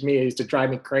say it to me, it used to drive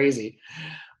me crazy.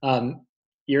 Um,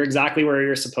 you're exactly where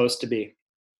you're supposed to be,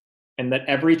 and that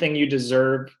everything you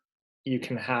deserve, you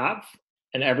can have,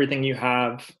 and everything you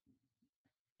have,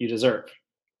 you deserve.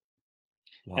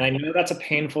 And I Wow. know that's a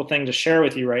painful thing to share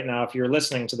with you right now if you're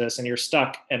listening to this and you're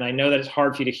stuck. And I know that it's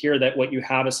hard for you to hear that what you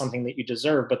have is something that you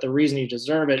deserve. But the reason you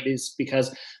deserve it is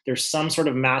because there's some sort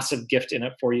of massive gift in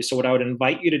it for you. So, what I would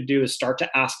invite you to do is start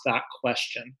to ask that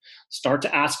question. Start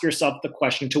to ask yourself the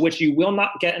question to which you will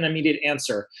not get an immediate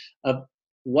answer of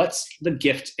what's the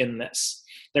gift in this?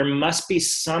 There must be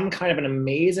some kind of an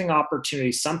amazing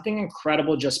opportunity. Something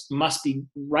incredible just must be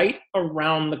right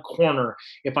around the corner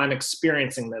if I'm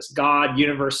experiencing this. God,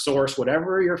 universe, source,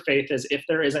 whatever your faith is, if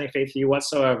there is any faith to you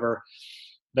whatsoever,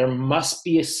 there must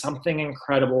be something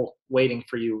incredible waiting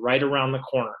for you right around the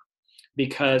corner.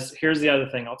 Because here's the other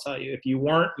thing I'll tell you: if you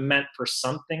weren't meant for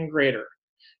something greater,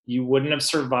 you wouldn't have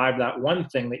survived that one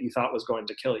thing that you thought was going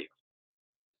to kill you.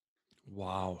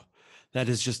 Wow. That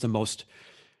is just the most,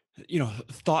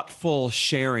 thoughtful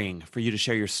sharing for you to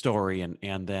share your story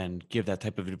and then give that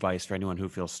type of advice for anyone who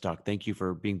feels stuck. Thank you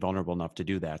for being vulnerable enough to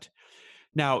do that.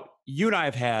 Now, you and I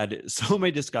have had so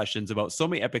many discussions about so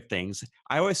many epic things.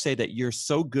 I always say that you're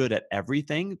so good at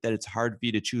everything that it's hard for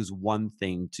you to choose one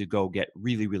thing to go get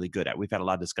really, really good at. We've had a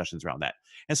lot of discussions around that.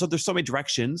 And so there's so many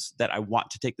directions that I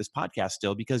want to take this podcast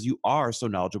still because you are so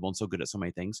knowledgeable and so good at so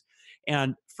many things.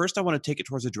 And first, I want to take it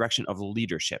towards the direction of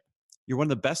leadership. You're one of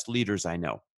the best leaders I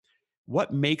know.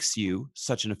 What makes you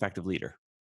such an effective leader?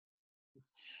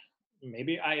 It might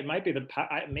be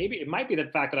maybe it might be the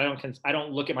fact that I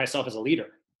don't look at myself as a leader.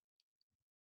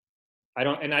 I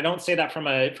don't say that from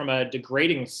a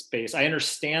degrading space. I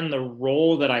understand the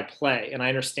role that I play and I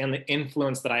understand the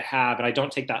influence that I have, and I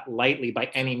don't take that lightly by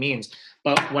any means.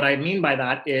 But what I mean by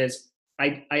that is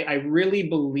I really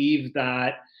believe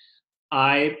that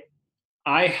I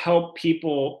I help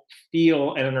people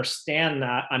feel and understand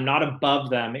that I'm not above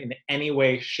them in any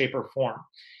way, shape, or form.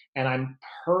 And I'm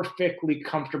perfectly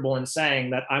comfortable in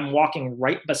saying that I'm walking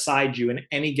right beside you in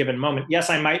any given moment. Yes,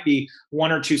 I might be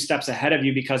one or two steps ahead of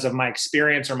you because of my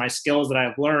experience or my skills that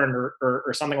I've learned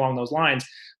or something along those lines.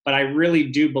 But I really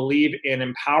do believe in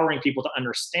empowering people to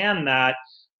understand that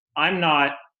I'm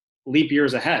not leap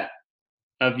years ahead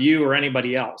of you or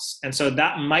anybody else. And so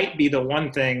that might be the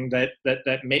one thing that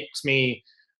makes me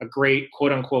a great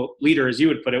quote unquote leader, as you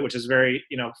would put it, which is very,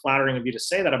 flattering of you to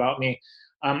say that about me.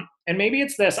 And maybe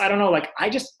it's this, I don't know, like,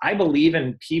 I believe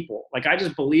in people. Like, I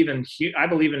just believe in, I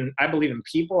believe in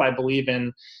people. I believe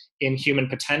in human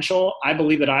potential. I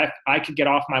believe that I could get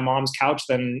off my mom's couch,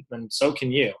 then so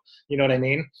can you. You know what I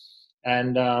mean?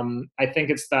 And I think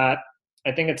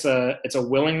it's a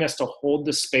willingness to hold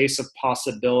the space of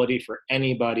possibility for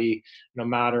anybody, no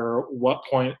matter what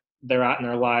point they're at in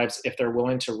their lives. If they're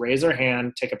willing to raise their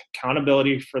hand, take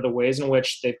accountability for the ways in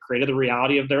which they've created the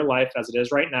reality of their life as it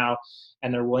is right now,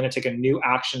 and they're willing to take a new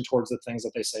action towards the things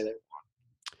that they say they want.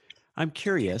 I'm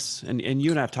curious, and you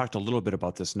and I have talked a little bit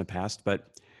about this in the past,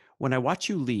 but when I watch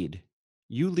you lead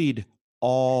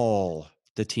all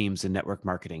the teams in network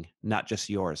marketing, not just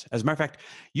yours. As a matter of fact,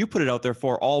 you put it out there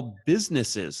for all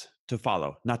businesses to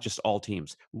follow, not just all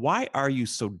teams. Why are you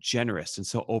so generous and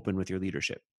so open with your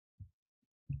leadership?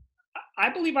 I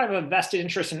believe I have a vested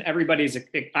interest in everybody's.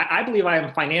 I believe I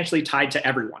am financially tied to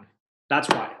everyone. That's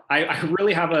why I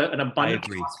really have an I abundant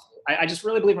agree. philosophy. I just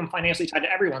really believe I'm financially tied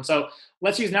to everyone. So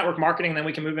let's use network marketing, and then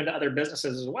we can move into other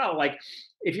businesses as well. Like,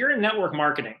 if you're in network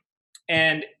marketing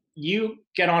and you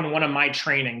get on one of my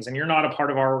trainings and you're not a part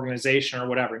of our organization or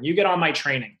whatever, and you get on my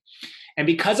training, and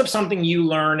because of something you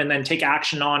learn and then take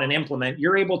action on and implement,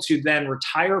 you're able to then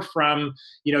retire from,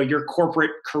 your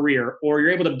corporate career, or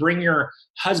you're able to bring your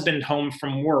husband home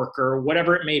from work or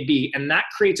whatever it may be. And that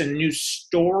creates a new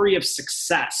story of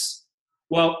success.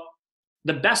 Well,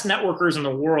 the best networkers in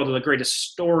the world are the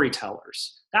greatest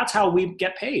storytellers. That's how we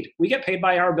get paid. We get paid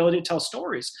by our ability to tell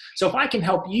stories. So if I can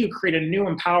help you create a new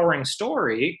empowering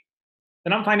story,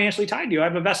 then I'm financially tied to you. I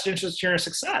have a vested interest in your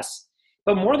success.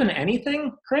 But more than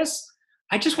anything, Chris,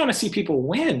 I just want to see people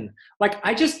win. Like,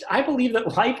 I believe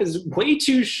that life is way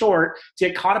too short to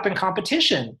get caught up in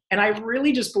competition. And I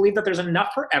really just believe that there's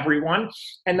enough for everyone.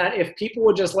 And that if people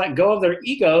would just let go of their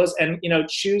egos and,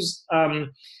 choose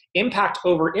impact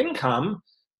over income,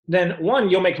 then one,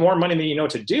 you'll make more money than you know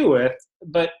what to do with.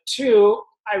 But two,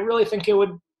 I really think it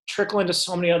would trickle into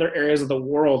so many other areas of the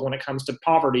world when it comes to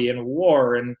poverty and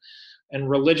war and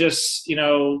religious,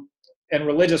 and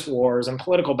religious wars and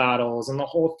political battles and the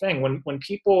whole thing. When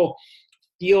people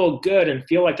feel good and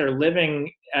feel like they're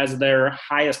living as their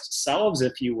highest selves,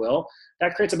 if you will,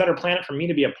 that creates a better planet for me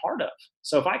to be a part of.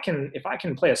 So if I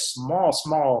can play a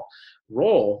small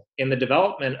role in the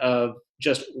development of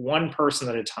just one person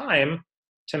at a time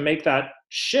to make that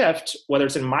shift, whether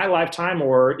it's in my lifetime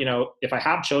or, if I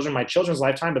have children, my children's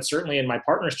lifetime, but certainly in my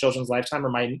partner's children's lifetime or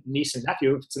my niece and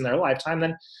nephew, if it's in their lifetime,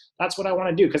 then that's what I want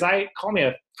to do. Because call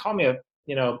me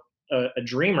a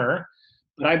dreamer,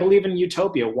 but I believe in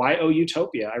utopia. Why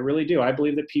utopia? I really do. I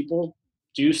believe that people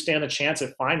do stand a chance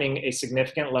at finding a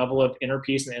significant level of inner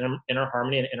peace and inner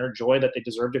harmony and inner joy that they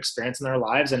deserve to experience in their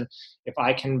lives. And if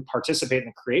I can participate in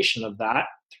the creation of that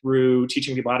through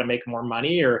teaching people how to make more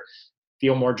money or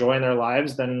feel more joy in their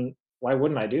lives, then why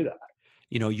wouldn't I do that?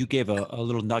 You gave a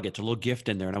little nugget, a little gift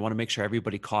in there, and I want to make sure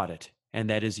everybody caught it. And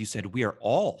that is, you said, we are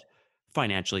all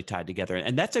financially tied together.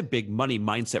 And that's a big money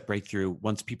mindset breakthrough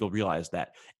once people realize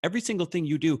that. Every single thing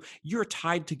you do, you're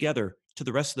tied together to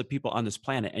the rest of the people on this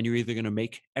planet. And you're either going to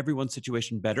make everyone's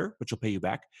situation better, which will pay you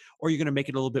back, or you're going to make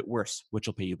it a little bit worse, which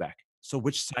will pay you back. So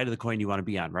which side of the coin you want to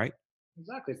be on, right?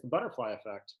 Exactly. It's the butterfly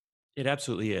effect. It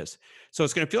absolutely is. So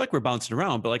it's going to feel like we're bouncing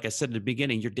around, but like I said in the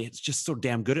beginning, your dad's just so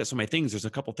damn good at so many things. There's a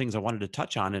couple things I wanted to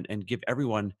touch on and give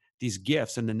everyone these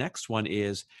gifts. And the next one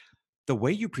is the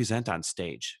way you present on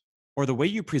stage or the way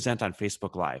you present on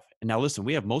Facebook Live. And now listen,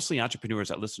 we have mostly entrepreneurs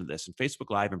that listen to this, and Facebook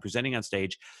Live and presenting on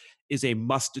stage is a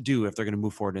must do if they're going to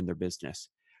move forward in their business.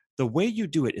 The way you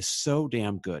do it is so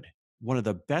damn good. One of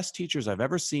the best teachers I've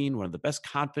ever seen, one of the best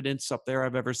confidence up there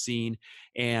I've ever seen,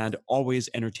 and always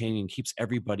entertaining and keeps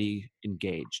everybody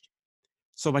engaged.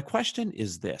 So my question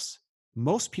is this.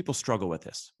 Most people struggle with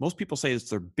this. Most people say it's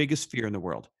their biggest fear in the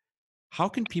world. How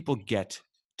can people get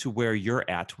to where you're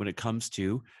at when it comes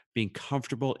to being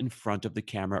comfortable in front of the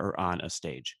camera or on a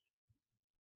stage?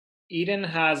 Eden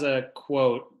has a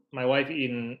quote. My wife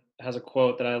Eden has a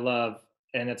quote that I love,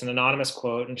 and it's an anonymous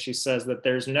quote. And she says that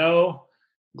there's no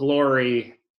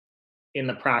glory in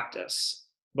the practice,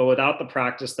 but without the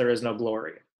practice, there is no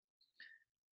glory.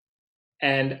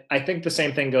 And I think the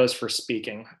same thing goes for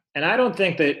speaking. And I don't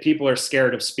think that people are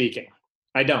scared of speaking.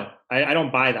 I don't. I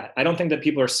don't buy that. I don't think that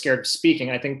people are scared of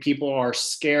speaking. I think people are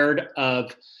scared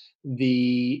of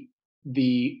the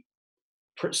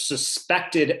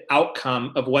suspected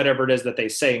outcome of whatever it is that they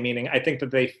say. Meaning, I think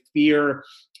that they fear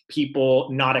people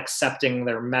not accepting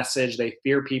their message. They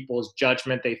fear people's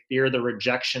judgment. They fear the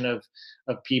rejection of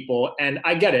people. And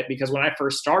I get it, because when I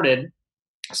first started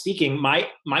speaking, my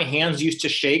hands used to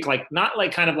shake, like not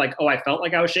like kind of like, oh, I felt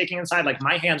like I was shaking inside. Like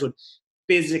my hands would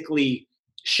physically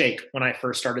shake when I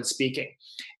first started speaking.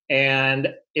 And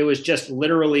it was just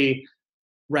literally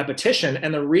repetition.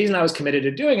 And the reason I was committed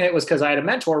to doing it was because I had a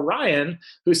mentor, Ryan,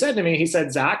 who said to me, he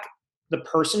said, Zach, the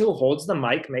person who holds the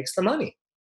mic makes the money.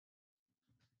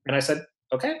 And I said,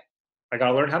 okay, I got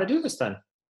to learn how to do this then.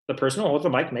 The person who holds the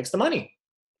mic makes the money.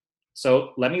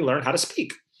 So let me learn how to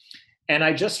speak. And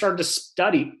I just started to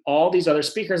study all these other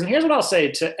speakers. And here's what I'll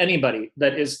say to anybody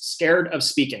that is scared of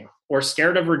speaking or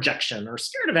scared of rejection or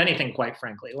scared of anything, quite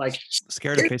frankly. Like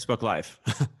scared of Facebook Live.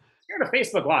 Scared of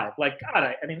Facebook Live. Like, God,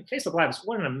 I mean, Facebook Live is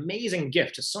what an amazing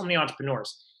gift to so many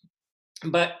entrepreneurs.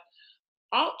 But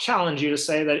I'll challenge you to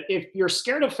say that if you're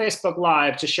scared of Facebook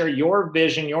Live to share your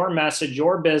vision, your message,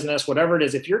 your business, whatever it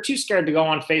is, if you're too scared to go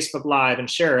on Facebook Live and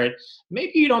share it,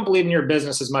 maybe you don't believe in your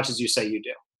business as much as you say you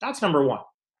do. That's number one.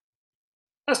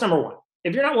 That's number one.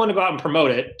 If you're not willing to go out and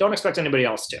promote it, don't expect anybody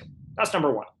else to. That's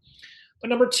number one. But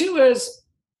number two is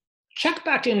check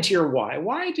back into your why.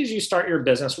 Why did you start your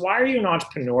business? Why are you an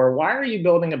entrepreneur? Why are you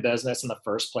building a business in the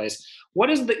first place? What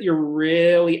is it that you're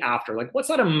really after? Like, what's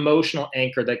that emotional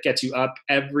anchor that gets you up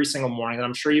every single morning that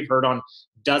I'm sure you've heard on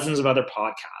dozens of other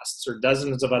podcasts or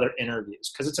dozens of other interviews?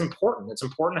 Because it's important. It's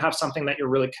important to have something that you're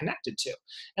really connected to.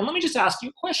 And let me just ask you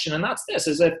a question, and that's this,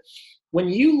 is that when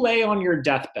you lay on your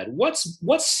deathbed, what's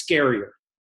scarier?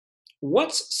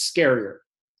 What's scarier?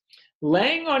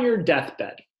 Laying on your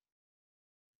deathbed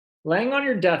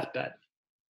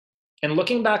and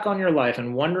looking back on your life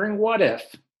and wondering what if,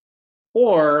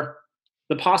 or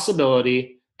the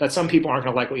possibility that some people aren't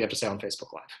going to like what you have to say on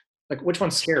Facebook Live. Like, which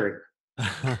one's scarier?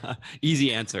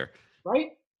 Easy answer.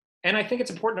 Right? And I think it's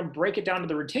important to break it down to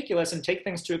the ridiculous and take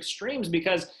things to extremes,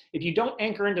 because if you don't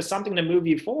anchor into something to move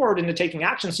you forward into taking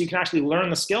action so you can actually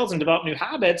learn the skills and develop new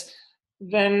habits,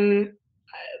 then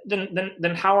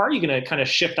then how are you going to kind of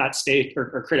shift that state,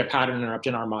 or create a pattern interrupt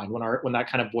in our mind when that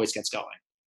kind of voice gets going?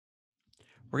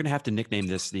 We're going to have to nickname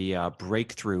this the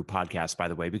breakthrough podcast, by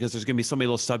the way, because there's going to be so many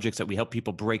little subjects that we help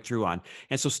people break through on.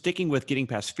 And so, sticking with getting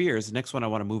past fears, the next one I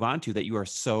want to move on to that you are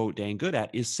so dang good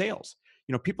at is sales.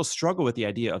 People struggle with the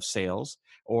idea of sales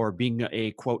or being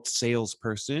a quote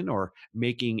salesperson or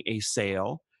making a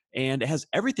sale. And it has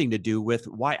everything to do with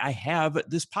why I have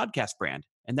this podcast brand.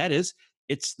 And that is,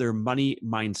 it's their money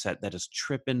mindset that is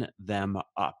tripping them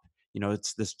up.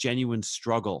 It's this genuine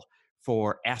struggle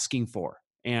for asking for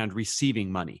and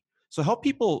receiving money. So help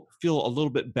people feel a little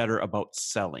bit better about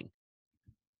selling.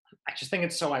 I just think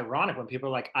it's so ironic when people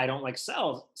are like, I don't like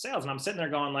sales. And I'm sitting there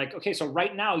going like, okay, so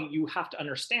right now you have to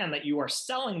understand that you are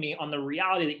selling me on the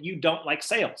reality that you don't like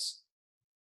sales.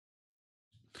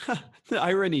 The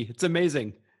irony, it's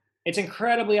amazing. It's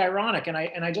incredibly ironic. And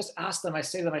I just ask them, I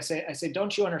say,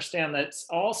 don't you understand that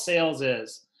all sales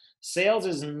is? Sales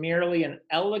is merely an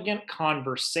elegant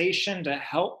conversation to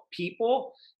help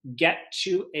people get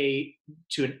to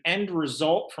an end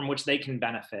result from which they can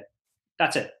benefit.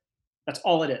 That's it. That's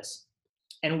all it is.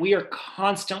 And we are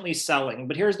constantly selling.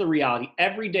 But here's the reality.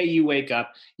 Every day you wake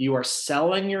up, you are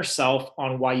selling yourself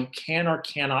on why you can or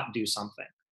cannot do something.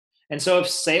 And so if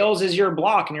sales is your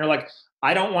block and you're like,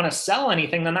 I don't want to sell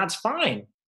anything, then that's fine.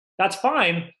 That's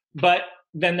fine. But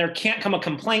then there can't come a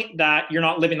complaint that you're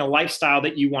not living the lifestyle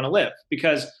that you want to live.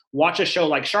 Because watch a show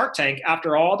like Shark Tank,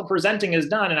 after all the presenting is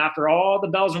done and after all the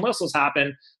bells and whistles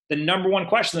happen, the number one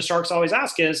question the sharks always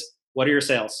ask is, what are your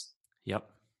sales? Yep.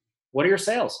 What are your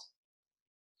sales?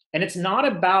 And it's not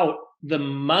about the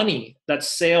money that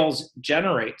sales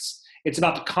generates. It's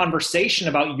about the conversation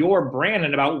about your brand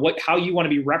and about how you want to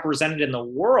be represented in the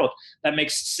world that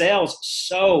makes sales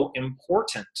so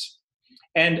important.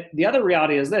 And the other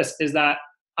reality is this, is that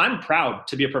I'm proud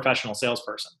to be a professional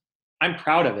salesperson. I'm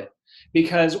proud of it.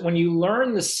 Because when you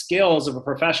learn the skills of a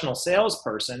professional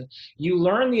salesperson, you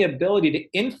learn the ability to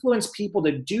influence people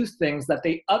to do things that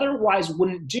they otherwise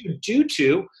wouldn't do due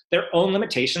to their own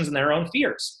limitations and their own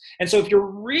fears. And so if you're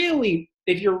really,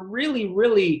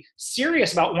 really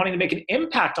serious about wanting to make an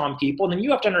impact on people, then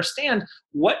you have to understand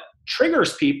what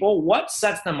triggers people, what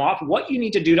sets them off, what you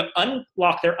need to do to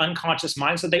unlock their unconscious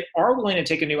mind so they are willing to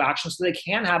take a new action so they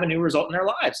can have a new result in their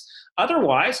lives.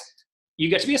 Otherwise, you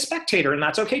get to be a spectator, and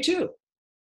that's okay too.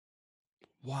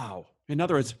 Wow. In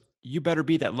other words, you better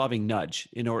be that loving nudge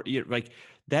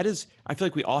that is, I feel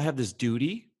like we all have this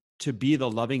duty to be the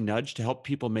loving nudge to help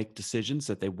people make decisions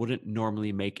that they wouldn't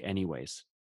normally make anyways.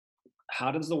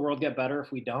 How does the world get better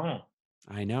if we don't?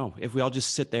 I know. If we all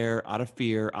just sit there out of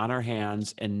fear on our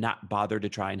hands and not bother to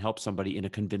try and help somebody in a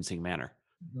convincing manner.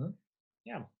 Mm-hmm.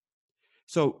 Yeah.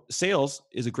 So sales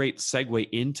is a great segue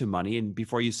into money. And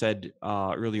before you said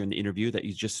earlier in the interview that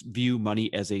you just view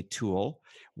money as a tool,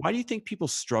 why do you think people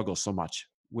struggle so much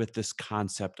with this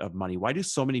concept of money? Why do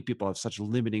so many people have such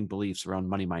limiting beliefs around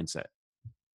money mindset?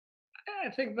 I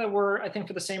think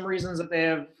for the same reasons that they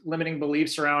have limiting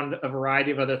beliefs around a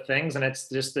variety of other things. And it's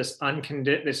just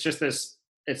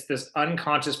it's this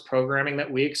unconscious programming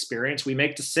that we experience. We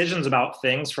make decisions about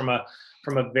things from a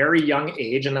very young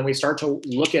age, and then we start to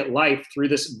look at life through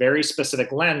this very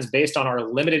specific lens based on our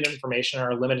limited information,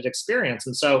 our limited experience.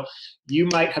 And so you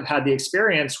might have had the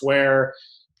experience where,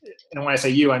 and when I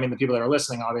say you, I mean the people that are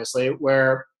listening, obviously,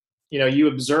 where you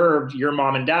observed your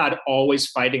mom and dad always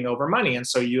fighting over money. And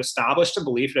so you established a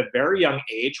belief at a very young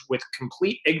age with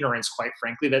complete ignorance, quite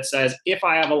frankly, that says, if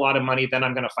I have a lot of money, then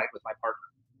I'm going to fight with my partner.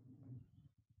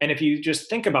 And if you just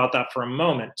think about that for a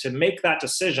moment, to make that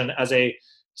decision as a,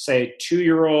 say,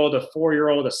 2-year-old, a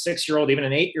 4-year-old, a 6-year-old, even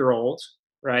an 8-year-old,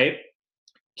 right?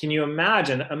 Can you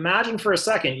imagine for a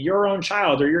second your own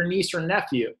child or your niece or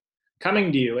nephew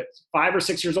coming to you at 5 or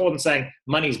 6 years old and saying,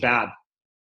 money's bad.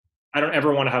 I don't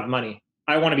ever want to have money.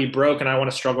 I want to be broke and I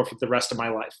want to struggle for the rest of my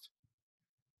life.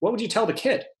 What would you tell the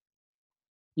kid?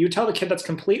 You would tell the kid that's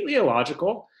completely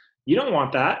illogical. You don't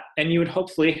want that. And you would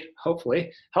hopefully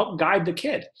help guide the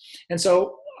kid. And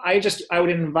so I would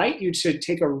invite you to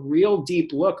take a real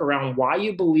deep look around why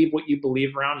you believe what you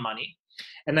believe around money.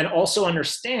 And then also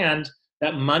understand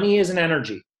that money is an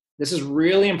energy. This is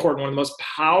really important. One of the most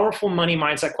powerful money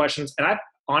mindset questions. And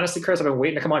honestly, Chris, I've been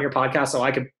waiting to come on your podcast so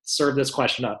I could serve this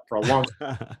question up for a long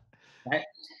time. Right?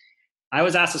 I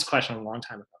was asked this question a long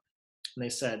time ago. And they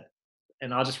said,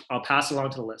 and I'll pass it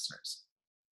along to the listeners.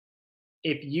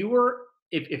 If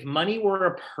money were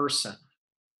a person,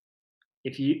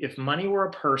 if money were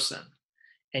a person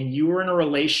and you were in a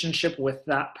relationship with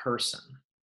that person,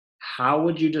 how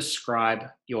would you describe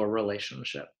your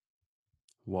relationship?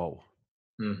 Whoa.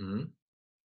 Hmm.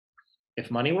 If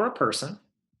money were a person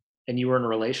and you were in a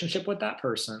relationship with that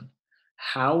person,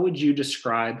 how would you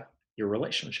describe your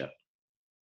relationship?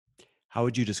 How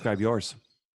would you describe yours?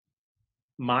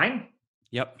 Mine?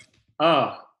 Yep.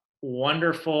 Oh,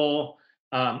 wonderful,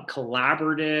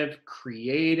 collaborative,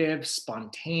 creative,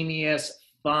 spontaneous,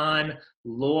 fun,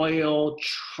 loyal,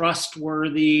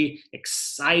 trustworthy,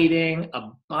 exciting,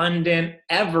 abundant,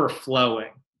 ever flowing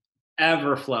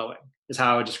is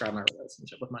how I would describe my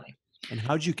relationship with money. And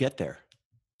how'd you get there?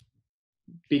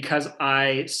 Because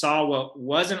I saw what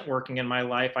wasn't working in my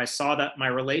life. I saw that my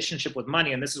relationship with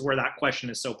money, and this is where that question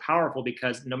is so powerful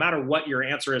because no matter what your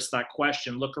answer is to that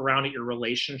question, look around at your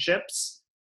relationships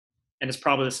and it's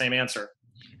probably the same answer.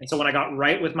 And so when I got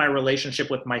right with my relationship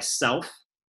with myself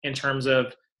in terms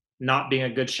of not being a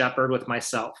good shepherd with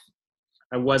myself,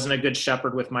 I wasn't a good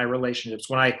shepherd with my relationships.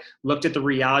 When I looked at the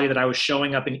reality that I was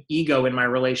showing up in ego in my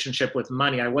relationship with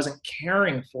money, I wasn't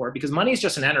caring for it because money is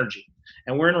just an energy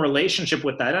and we're in a relationship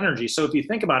with that energy. So if you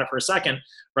think about it for a second,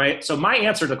 right? So my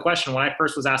answer to the question when I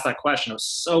first was asked that question, it was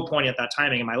so poignant that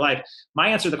timing in my life. My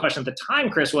answer to the question at the time,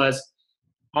 Chris, was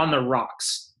on the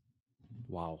rocks.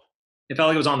 Wow. It felt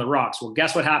like it was on the rocks. Well,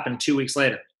 guess what happened 2 weeks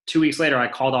later? 2 weeks later, I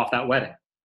called off that wedding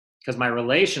because my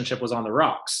relationship was on the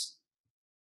rocks.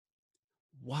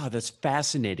 Wow, that's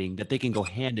fascinating that they can go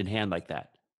hand in hand like that.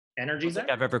 I don't Energy's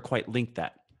think I've ever quite linked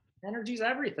that. energy's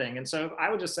everything. And so I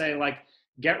would just say, like,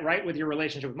 get right with your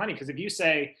relationship with money. Because if you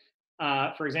say,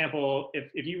 for example,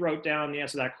 if you wrote down the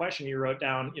answer to that question, you wrote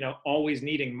down, always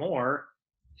needing more.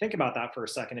 Think about that for a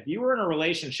second. If you were in a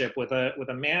relationship with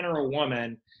a man or a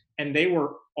woman, and they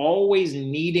were always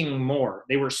needing more,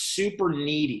 they were super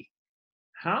needy.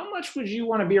 How much would you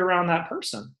want to be around that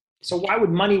person? So why would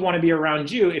money want to be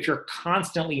around you if you're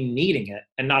constantly needing it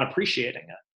and not appreciating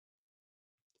it?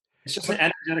 It's just an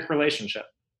What energetic relationship.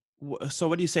 so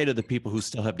what do you say to the people who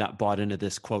still have not bought into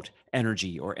this quote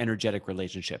energy or energetic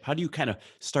relationship? How do you kind of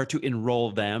start to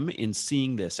enroll them in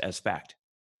seeing this as fact?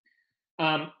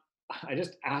 Um, I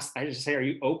just say, are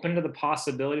you open to the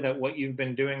possibility that what you've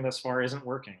been doing thus far isn't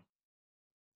working?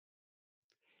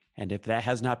 And if that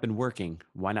has not been working,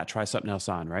 why not try something else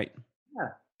on, right? Yeah.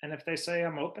 And if they say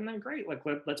I'm open, then great. Like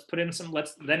let's put in some.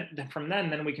 Let's then from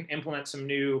then we can implement some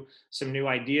new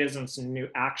ideas and some new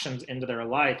actions into their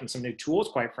life and some new tools,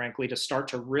 quite frankly, to start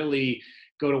to really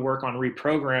go to work on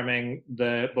reprogramming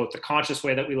the both the conscious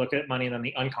way that we look at money and then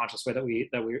the unconscious way that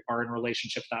we are in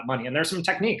relationship to that money. And there's some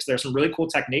techniques. There's some really cool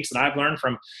techniques that I've learned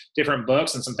from different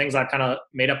books and some things I've kind of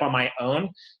made up on my own,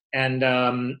 and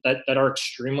that are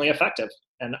extremely effective.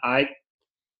 And I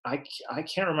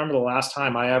can't remember the last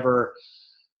time I ever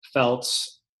felt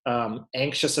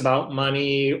anxious about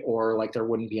money or like there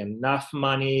wouldn't be enough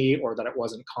money or that it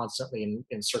wasn't constantly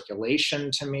in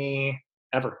circulation to me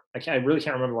ever. I really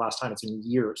can't remember the last time. It's been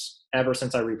years ever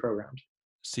since I reprogrammed.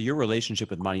 So your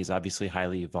relationship with money is obviously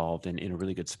highly evolved and in a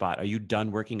really good spot. Are you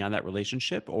done working on that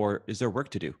relationship or is there work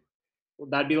to do?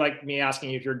 That'd be like me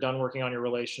asking you if you're done working on your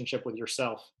relationship with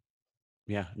yourself.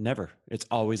 Yeah, never. It's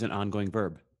always an ongoing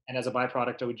verb. And as a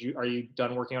byproduct, are you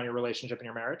done working on your relationship in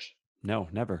your marriage? No,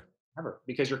 never. Never,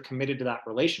 because you're committed to that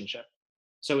relationship.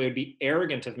 So it would be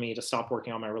arrogant of me to stop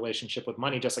working on my relationship with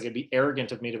money, just like it'd be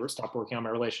arrogant of me to stop working on my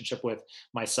relationship with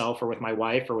myself or with my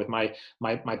wife or with my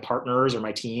partners or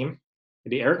my team.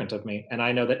 It'd be arrogant of me, and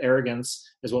I know that arrogance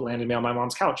is what landed me on my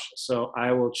mom's couch. So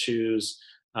I will choose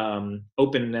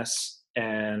openness,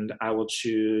 and I will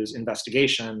choose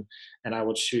investigation, and I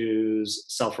will choose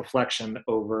self-reflection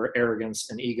over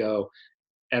arrogance and ego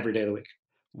every day of the week.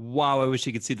 Wow, I wish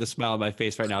you could see the smile on my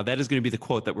face right now. That is going to be the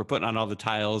quote that we're putting on all the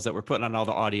tiles, that we're putting on all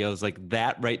the audios. Like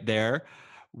that right there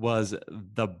was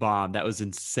the bomb. That was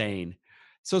insane.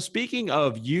 So, speaking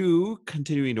of you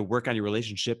continuing to work on your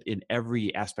relationship in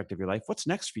every aspect of your life, what's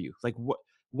next for you? Like,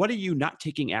 what are you not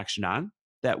taking action on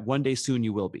that one day soon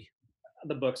you will be?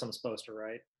 The books I'm supposed to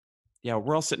write. Yeah,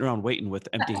 we're all sitting around waiting with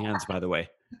empty hands, by the way.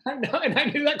 I know, and I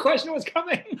knew that question was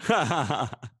coming.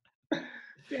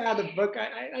 Yeah, the book.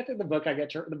 I think the book I get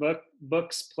to the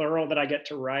books plural that I get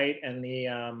to write, and the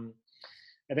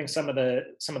I think some of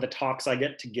the talks I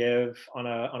get to give on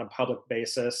a public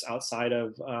basis outside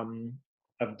of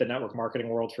the network marketing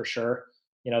world for sure.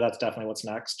 That's definitely what's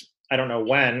next. I don't know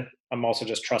when. I'm also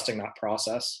just trusting that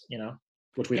process.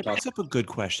 Which we've That talked. brings up a good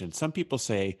question. Some people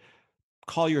say,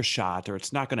 call your shot or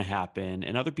it's not going to happen.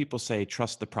 And other people say,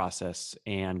 trust the process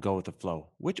and go with the flow.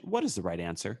 What is the right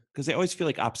answer? Because they always feel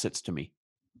like opposites to me.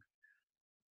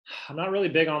 I'm not really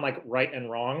big on like right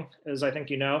and wrong, as I think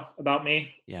you know about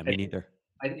me. Yeah, me neither.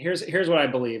 Here's what I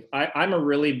believe. I'm a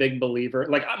really big believer.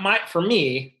 Like for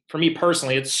me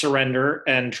personally, it's surrender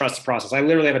and trust the process. I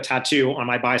literally have a tattoo on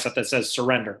my bicep that says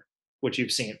surrender, which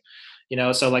you've seen.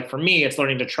 So like for me, it's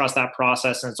learning to trust that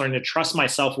process, and it's learning to trust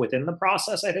myself within the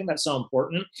process. I think that's so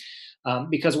important.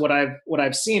 Because what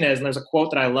I've seen is, and there's a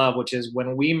quote that I love, which is,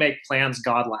 "When we make plans,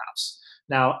 God laughs."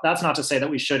 Now, that's not to say that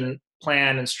we shouldn't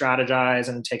plan and strategize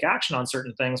and take action on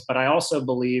certain things, but I also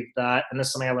believe that, and this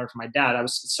is something I learned from my dad.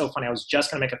 It's so funny. I was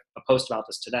just going to make a post about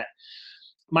this today.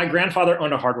 My grandfather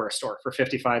owned a hardware store for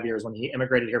 55 years when he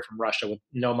immigrated here from Russia with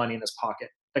no money in his pocket.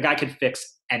 The guy could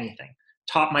fix anything.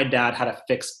 Taught my dad how to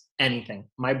fix anything.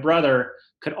 My brother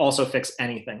could also fix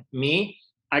anything. Me,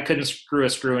 I couldn't screw a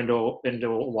screw into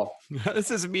a wall. This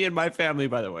is me and my family,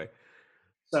 by the way.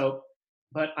 So,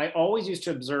 but I always used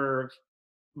to observe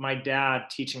my dad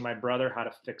teaching my brother how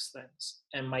to fix things.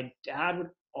 And my dad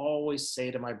would always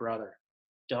say to my brother,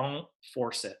 "Don't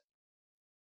force it.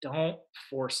 Don't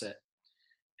force it."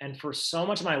 And for so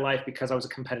much of my life, because I was a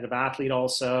competitive athlete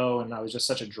also, and I was just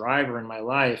such a driver in my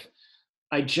life,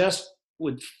 I just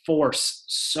would force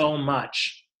so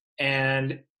much.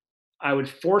 And I would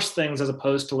force things as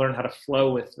opposed to learn how to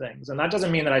flow with things. And that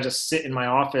doesn't mean that I just sit in my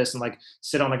office and like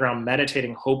sit on the ground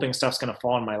meditating, hoping stuff's going to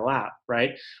fall in my lap,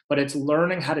 right? But it's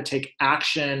learning how to take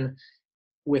action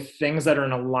with things that are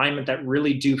in alignment that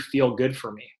really do feel good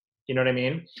for me. You know what I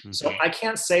mean? Mm-hmm. So I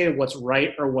can't say what's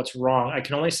right or what's wrong. I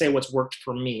can only say what's worked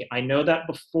for me. I know that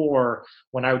before,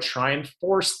 when I would try and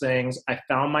force things, I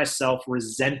found myself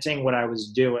resenting what I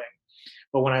was doing.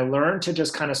 But when I learned to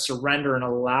just kind of surrender and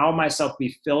allow myself to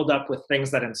be filled up with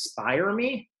things that inspire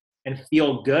me and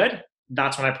feel good,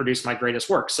 that's when I produce my greatest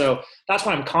work. So that's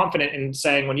why I'm confident in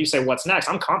saying, when you say what's next,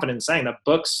 I'm confident in saying that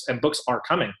books are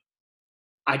coming.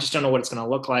 I just don't know what it's going to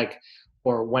look like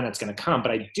or when it's going to come.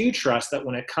 But I do trust that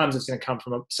when it comes, it's going to come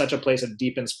from such a place of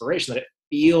deep inspiration that it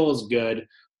feels good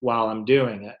while I'm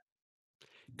doing it.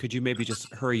 Could you maybe just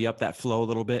hurry up that flow a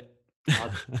little bit?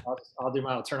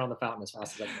 I'll turn on the fountain as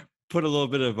fast as I can. Put a little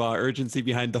bit of urgency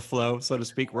behind the flow, so to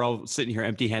speak. We're all sitting here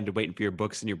empty-handed waiting for your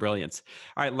books and your brilliance.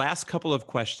 All right, last couple of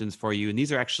questions for you. And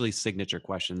these are actually signature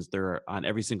questions. They're on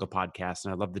every single podcast,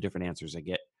 and I love the different answers I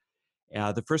get.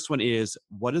 The first one is,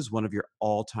 what is one of your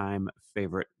all-time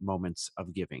favorite moments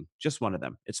of giving? Just one of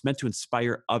them. It's meant to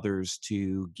inspire others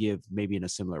to give maybe in a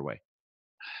similar way.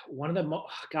 One of the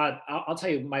God, I'll tell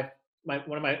you,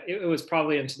 it was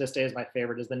probably, and to this day is my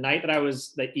favorite, is the night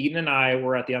that Eden and I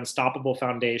were at the Unstoppable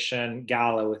Foundation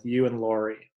gala with you and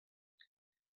Lori.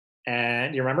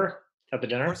 And you remember at the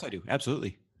Of dinner? course I do.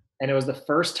 Absolutely. And it was the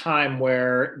first time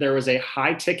where there was a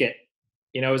high ticket.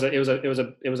 I think it was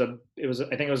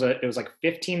like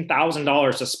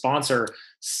 $15,000 to sponsor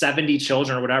 70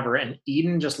 children or whatever. And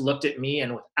Eden just looked at me,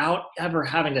 and without ever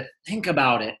having to think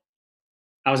about it,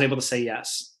 I was able to say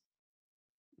yes.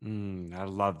 I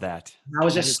love that. And I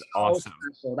was just so awesome.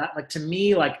 special. That, like, to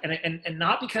me, like, and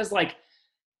not because like,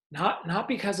 not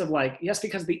because of like, yes,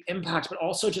 because of the impact, but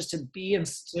also just to be and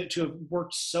to have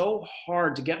worked so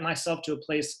hard to get myself to a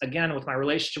place, again, with my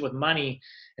relationship with money,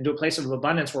 and to a place of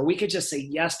abundance where we could just say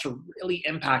yes to really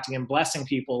impacting and blessing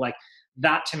people. Like,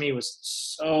 that to me was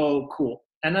so cool.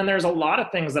 And then there's a lot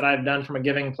of things that I've done from a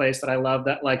giving place that I love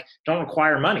that like don't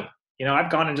require money.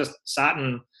 I've gone and just sat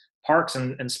in parks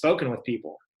and spoken with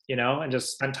people, and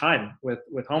just spent time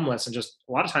with homeless. And just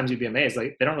a lot of times you'd be amazed.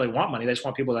 Like, they don't really want money. They just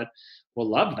want people that will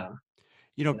love them.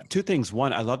 Two things.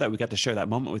 One, I love that we got to share that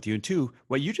moment with you. And two,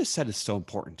 what you just said is so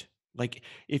important. Like,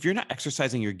 if you're not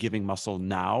exercising your giving muscle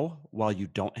now while you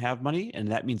don't have money,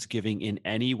 and that means giving in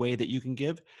any way that you can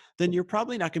give, then you're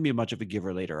probably not going to be much of a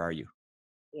giver later, are you?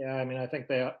 Yeah, I mean, I think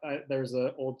there's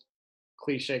an old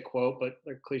cliche quote, but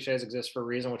the cliches exist for a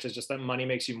reason, which is just that money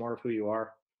makes you more of who you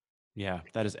are. Yeah,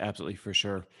 that is absolutely for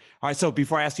sure. All right. So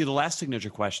before I ask you the last signature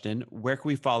question, where can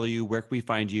we follow you? Where can we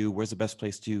find you? Where's the best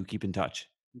place to keep in touch?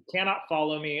 You cannot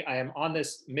follow me. I am on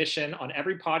this mission on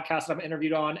every podcast that I'm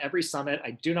interviewed on, every summit.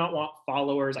 I do not want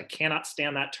followers. I cannot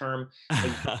stand that term.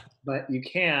 But you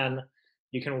can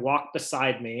walk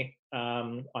beside me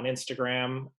on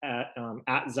Instagram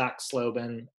at Zach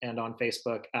Slobin, and on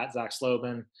Facebook at Zach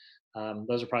Slobin.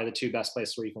 Those are probably the two best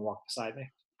places where you can walk beside me.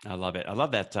 I love it. I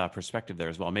love that perspective there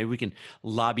as well. Maybe we can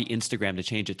lobby Instagram to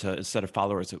change it to, instead of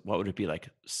followers, what would it be, like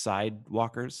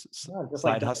sidewalkers, just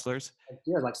side like hustlers?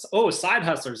 Side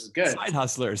hustlers is good. Side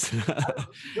hustlers.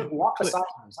 Just walk beside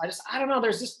them. I don't know.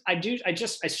 There's just,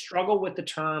 I struggle with the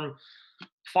term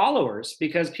followers,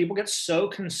 because people get so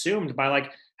consumed by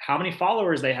like how many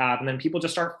followers they have, and then people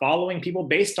just start following people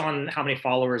based on how many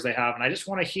followers they have. And I just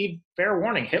want to heed fair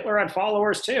warning. Hitler had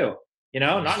followers too,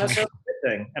 not necessarily a good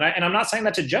thing. And I'm not saying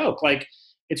that to joke. Like,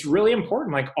 it's really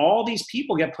important. Like all these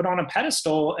people get put on a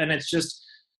pedestal, and it's just,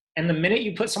 and the minute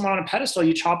you put someone on a pedestal,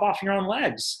 you chop off your own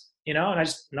legs, and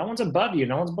no one's above you.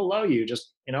 No one's below you.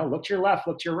 Just, look to your left,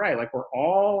 look to your right. Like we're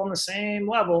all on the same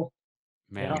level.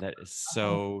 Man, that is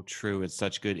so true. It's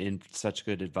such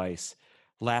good advice.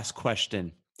 Last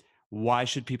question. Why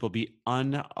should people be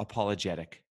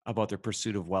unapologetic about their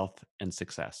pursuit of wealth and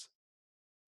success?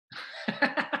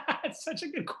 It's such a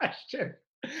good question.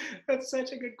 That's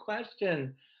such a good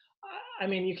question. I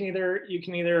mean, you can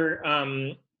either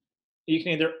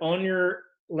own your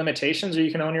limitations or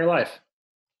you can own your life.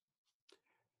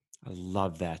 I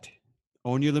love that.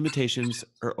 Own your limitations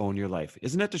or own your life.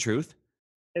 Isn't that the truth?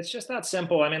 It's just that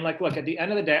simple. I mean, like, look, at the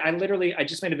end of the day, I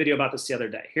just made a video about this the other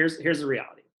day. Here's the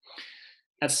reality.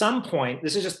 At some point,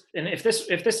 this is just, and if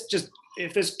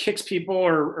this kicks people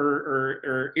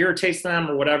or irritates them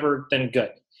or whatever, then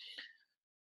good.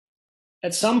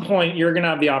 At some point, you're going to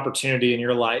have the opportunity in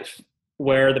your life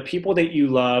where the people that you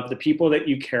love, the people that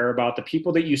you care about, the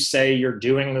people that you say you're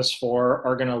doing this for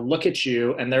are going to look at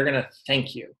you and they're going to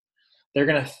thank you. They're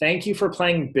going to thank you for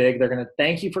playing big. They're going to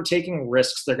thank you for taking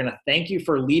risks. They're going to thank you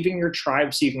for leaving your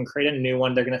tribe so you can create a new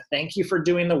one. They're going to thank you for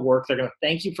doing the work. They're going to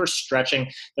thank you for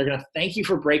stretching. They're going to thank you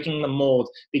for breaking the mold,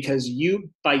 because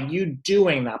by you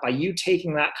doing that, by you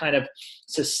taking that kind of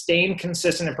sustained,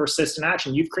 consistent, and persistent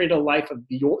action, you've created the life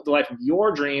of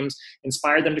your dreams,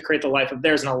 inspired them to create the life of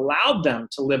theirs, and allowed them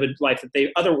to live a life that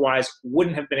they otherwise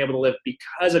wouldn't have been able to live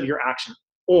because of your action.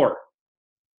 Or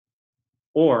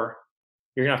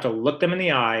you're going to have to look them in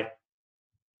the eye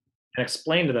and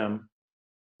explain to them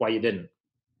why you didn't.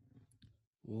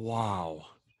 Wow.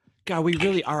 God, we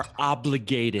really are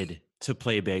obligated to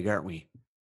play big, aren't we?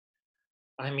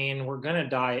 I mean, we're going to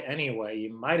die anyway.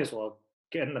 You might as well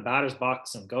get in the batter's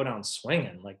box and go down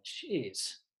swinging. Like,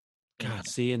 geez. God,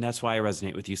 see, and that's why I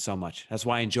resonate with you so much. That's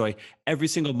why I enjoy every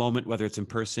single moment, whether it's in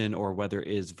person or whether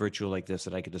it's virtual like this,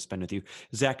 that I get to spend with you.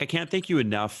 Zach, I can't thank you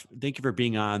enough. Thank you for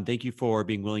being on. Thank you for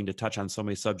being willing to touch on so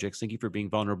many subjects. Thank you for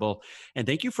being vulnerable. And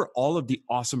thank you for all of the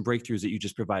awesome breakthroughs that you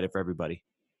just provided for everybody.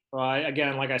 Well,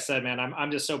 again, like I said, man,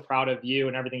 I'm just so proud of you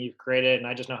and everything you've created, and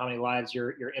I just know how many lives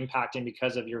you're impacting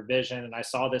because of your vision. And I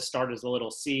saw this start as a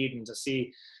little seed, and to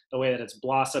see the way that it's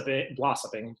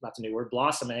blossoming, that's a new word,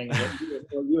 blossoming, and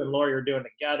what you and Lori are doing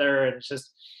together, and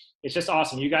it's just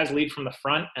awesome. You guys lead from the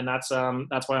front, and that's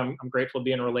why I'm grateful to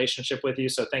be in a relationship with you.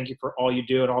 So thank you for all you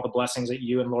do and all the blessings that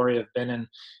you and Lori have been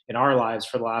in our lives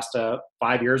for the last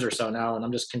 5 years or so now. And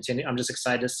I'm just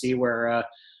excited to see where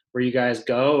you guys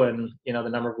go, and the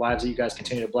number of lives that you guys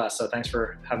continue to bless. So thanks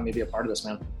for having me be a part of this,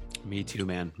 man. Me too,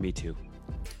 man. Me too.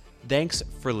 Thanks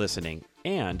for listening.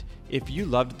 And if you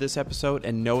loved this episode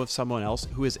and know of someone else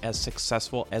who is as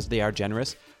successful as they are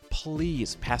generous,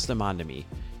 please pass them on to me.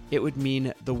 It would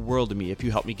mean the world to me if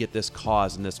you help me get this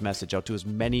cause and this message out to as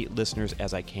many listeners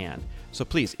as I can. So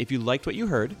please, if you liked what you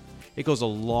heard, it goes a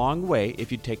long way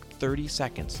if you take 30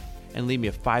 seconds and leave me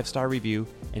a 5-star review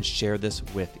and share this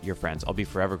with your friends. I'll be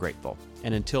forever grateful.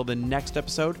 And until the next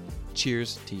episode,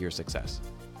 cheers to your success.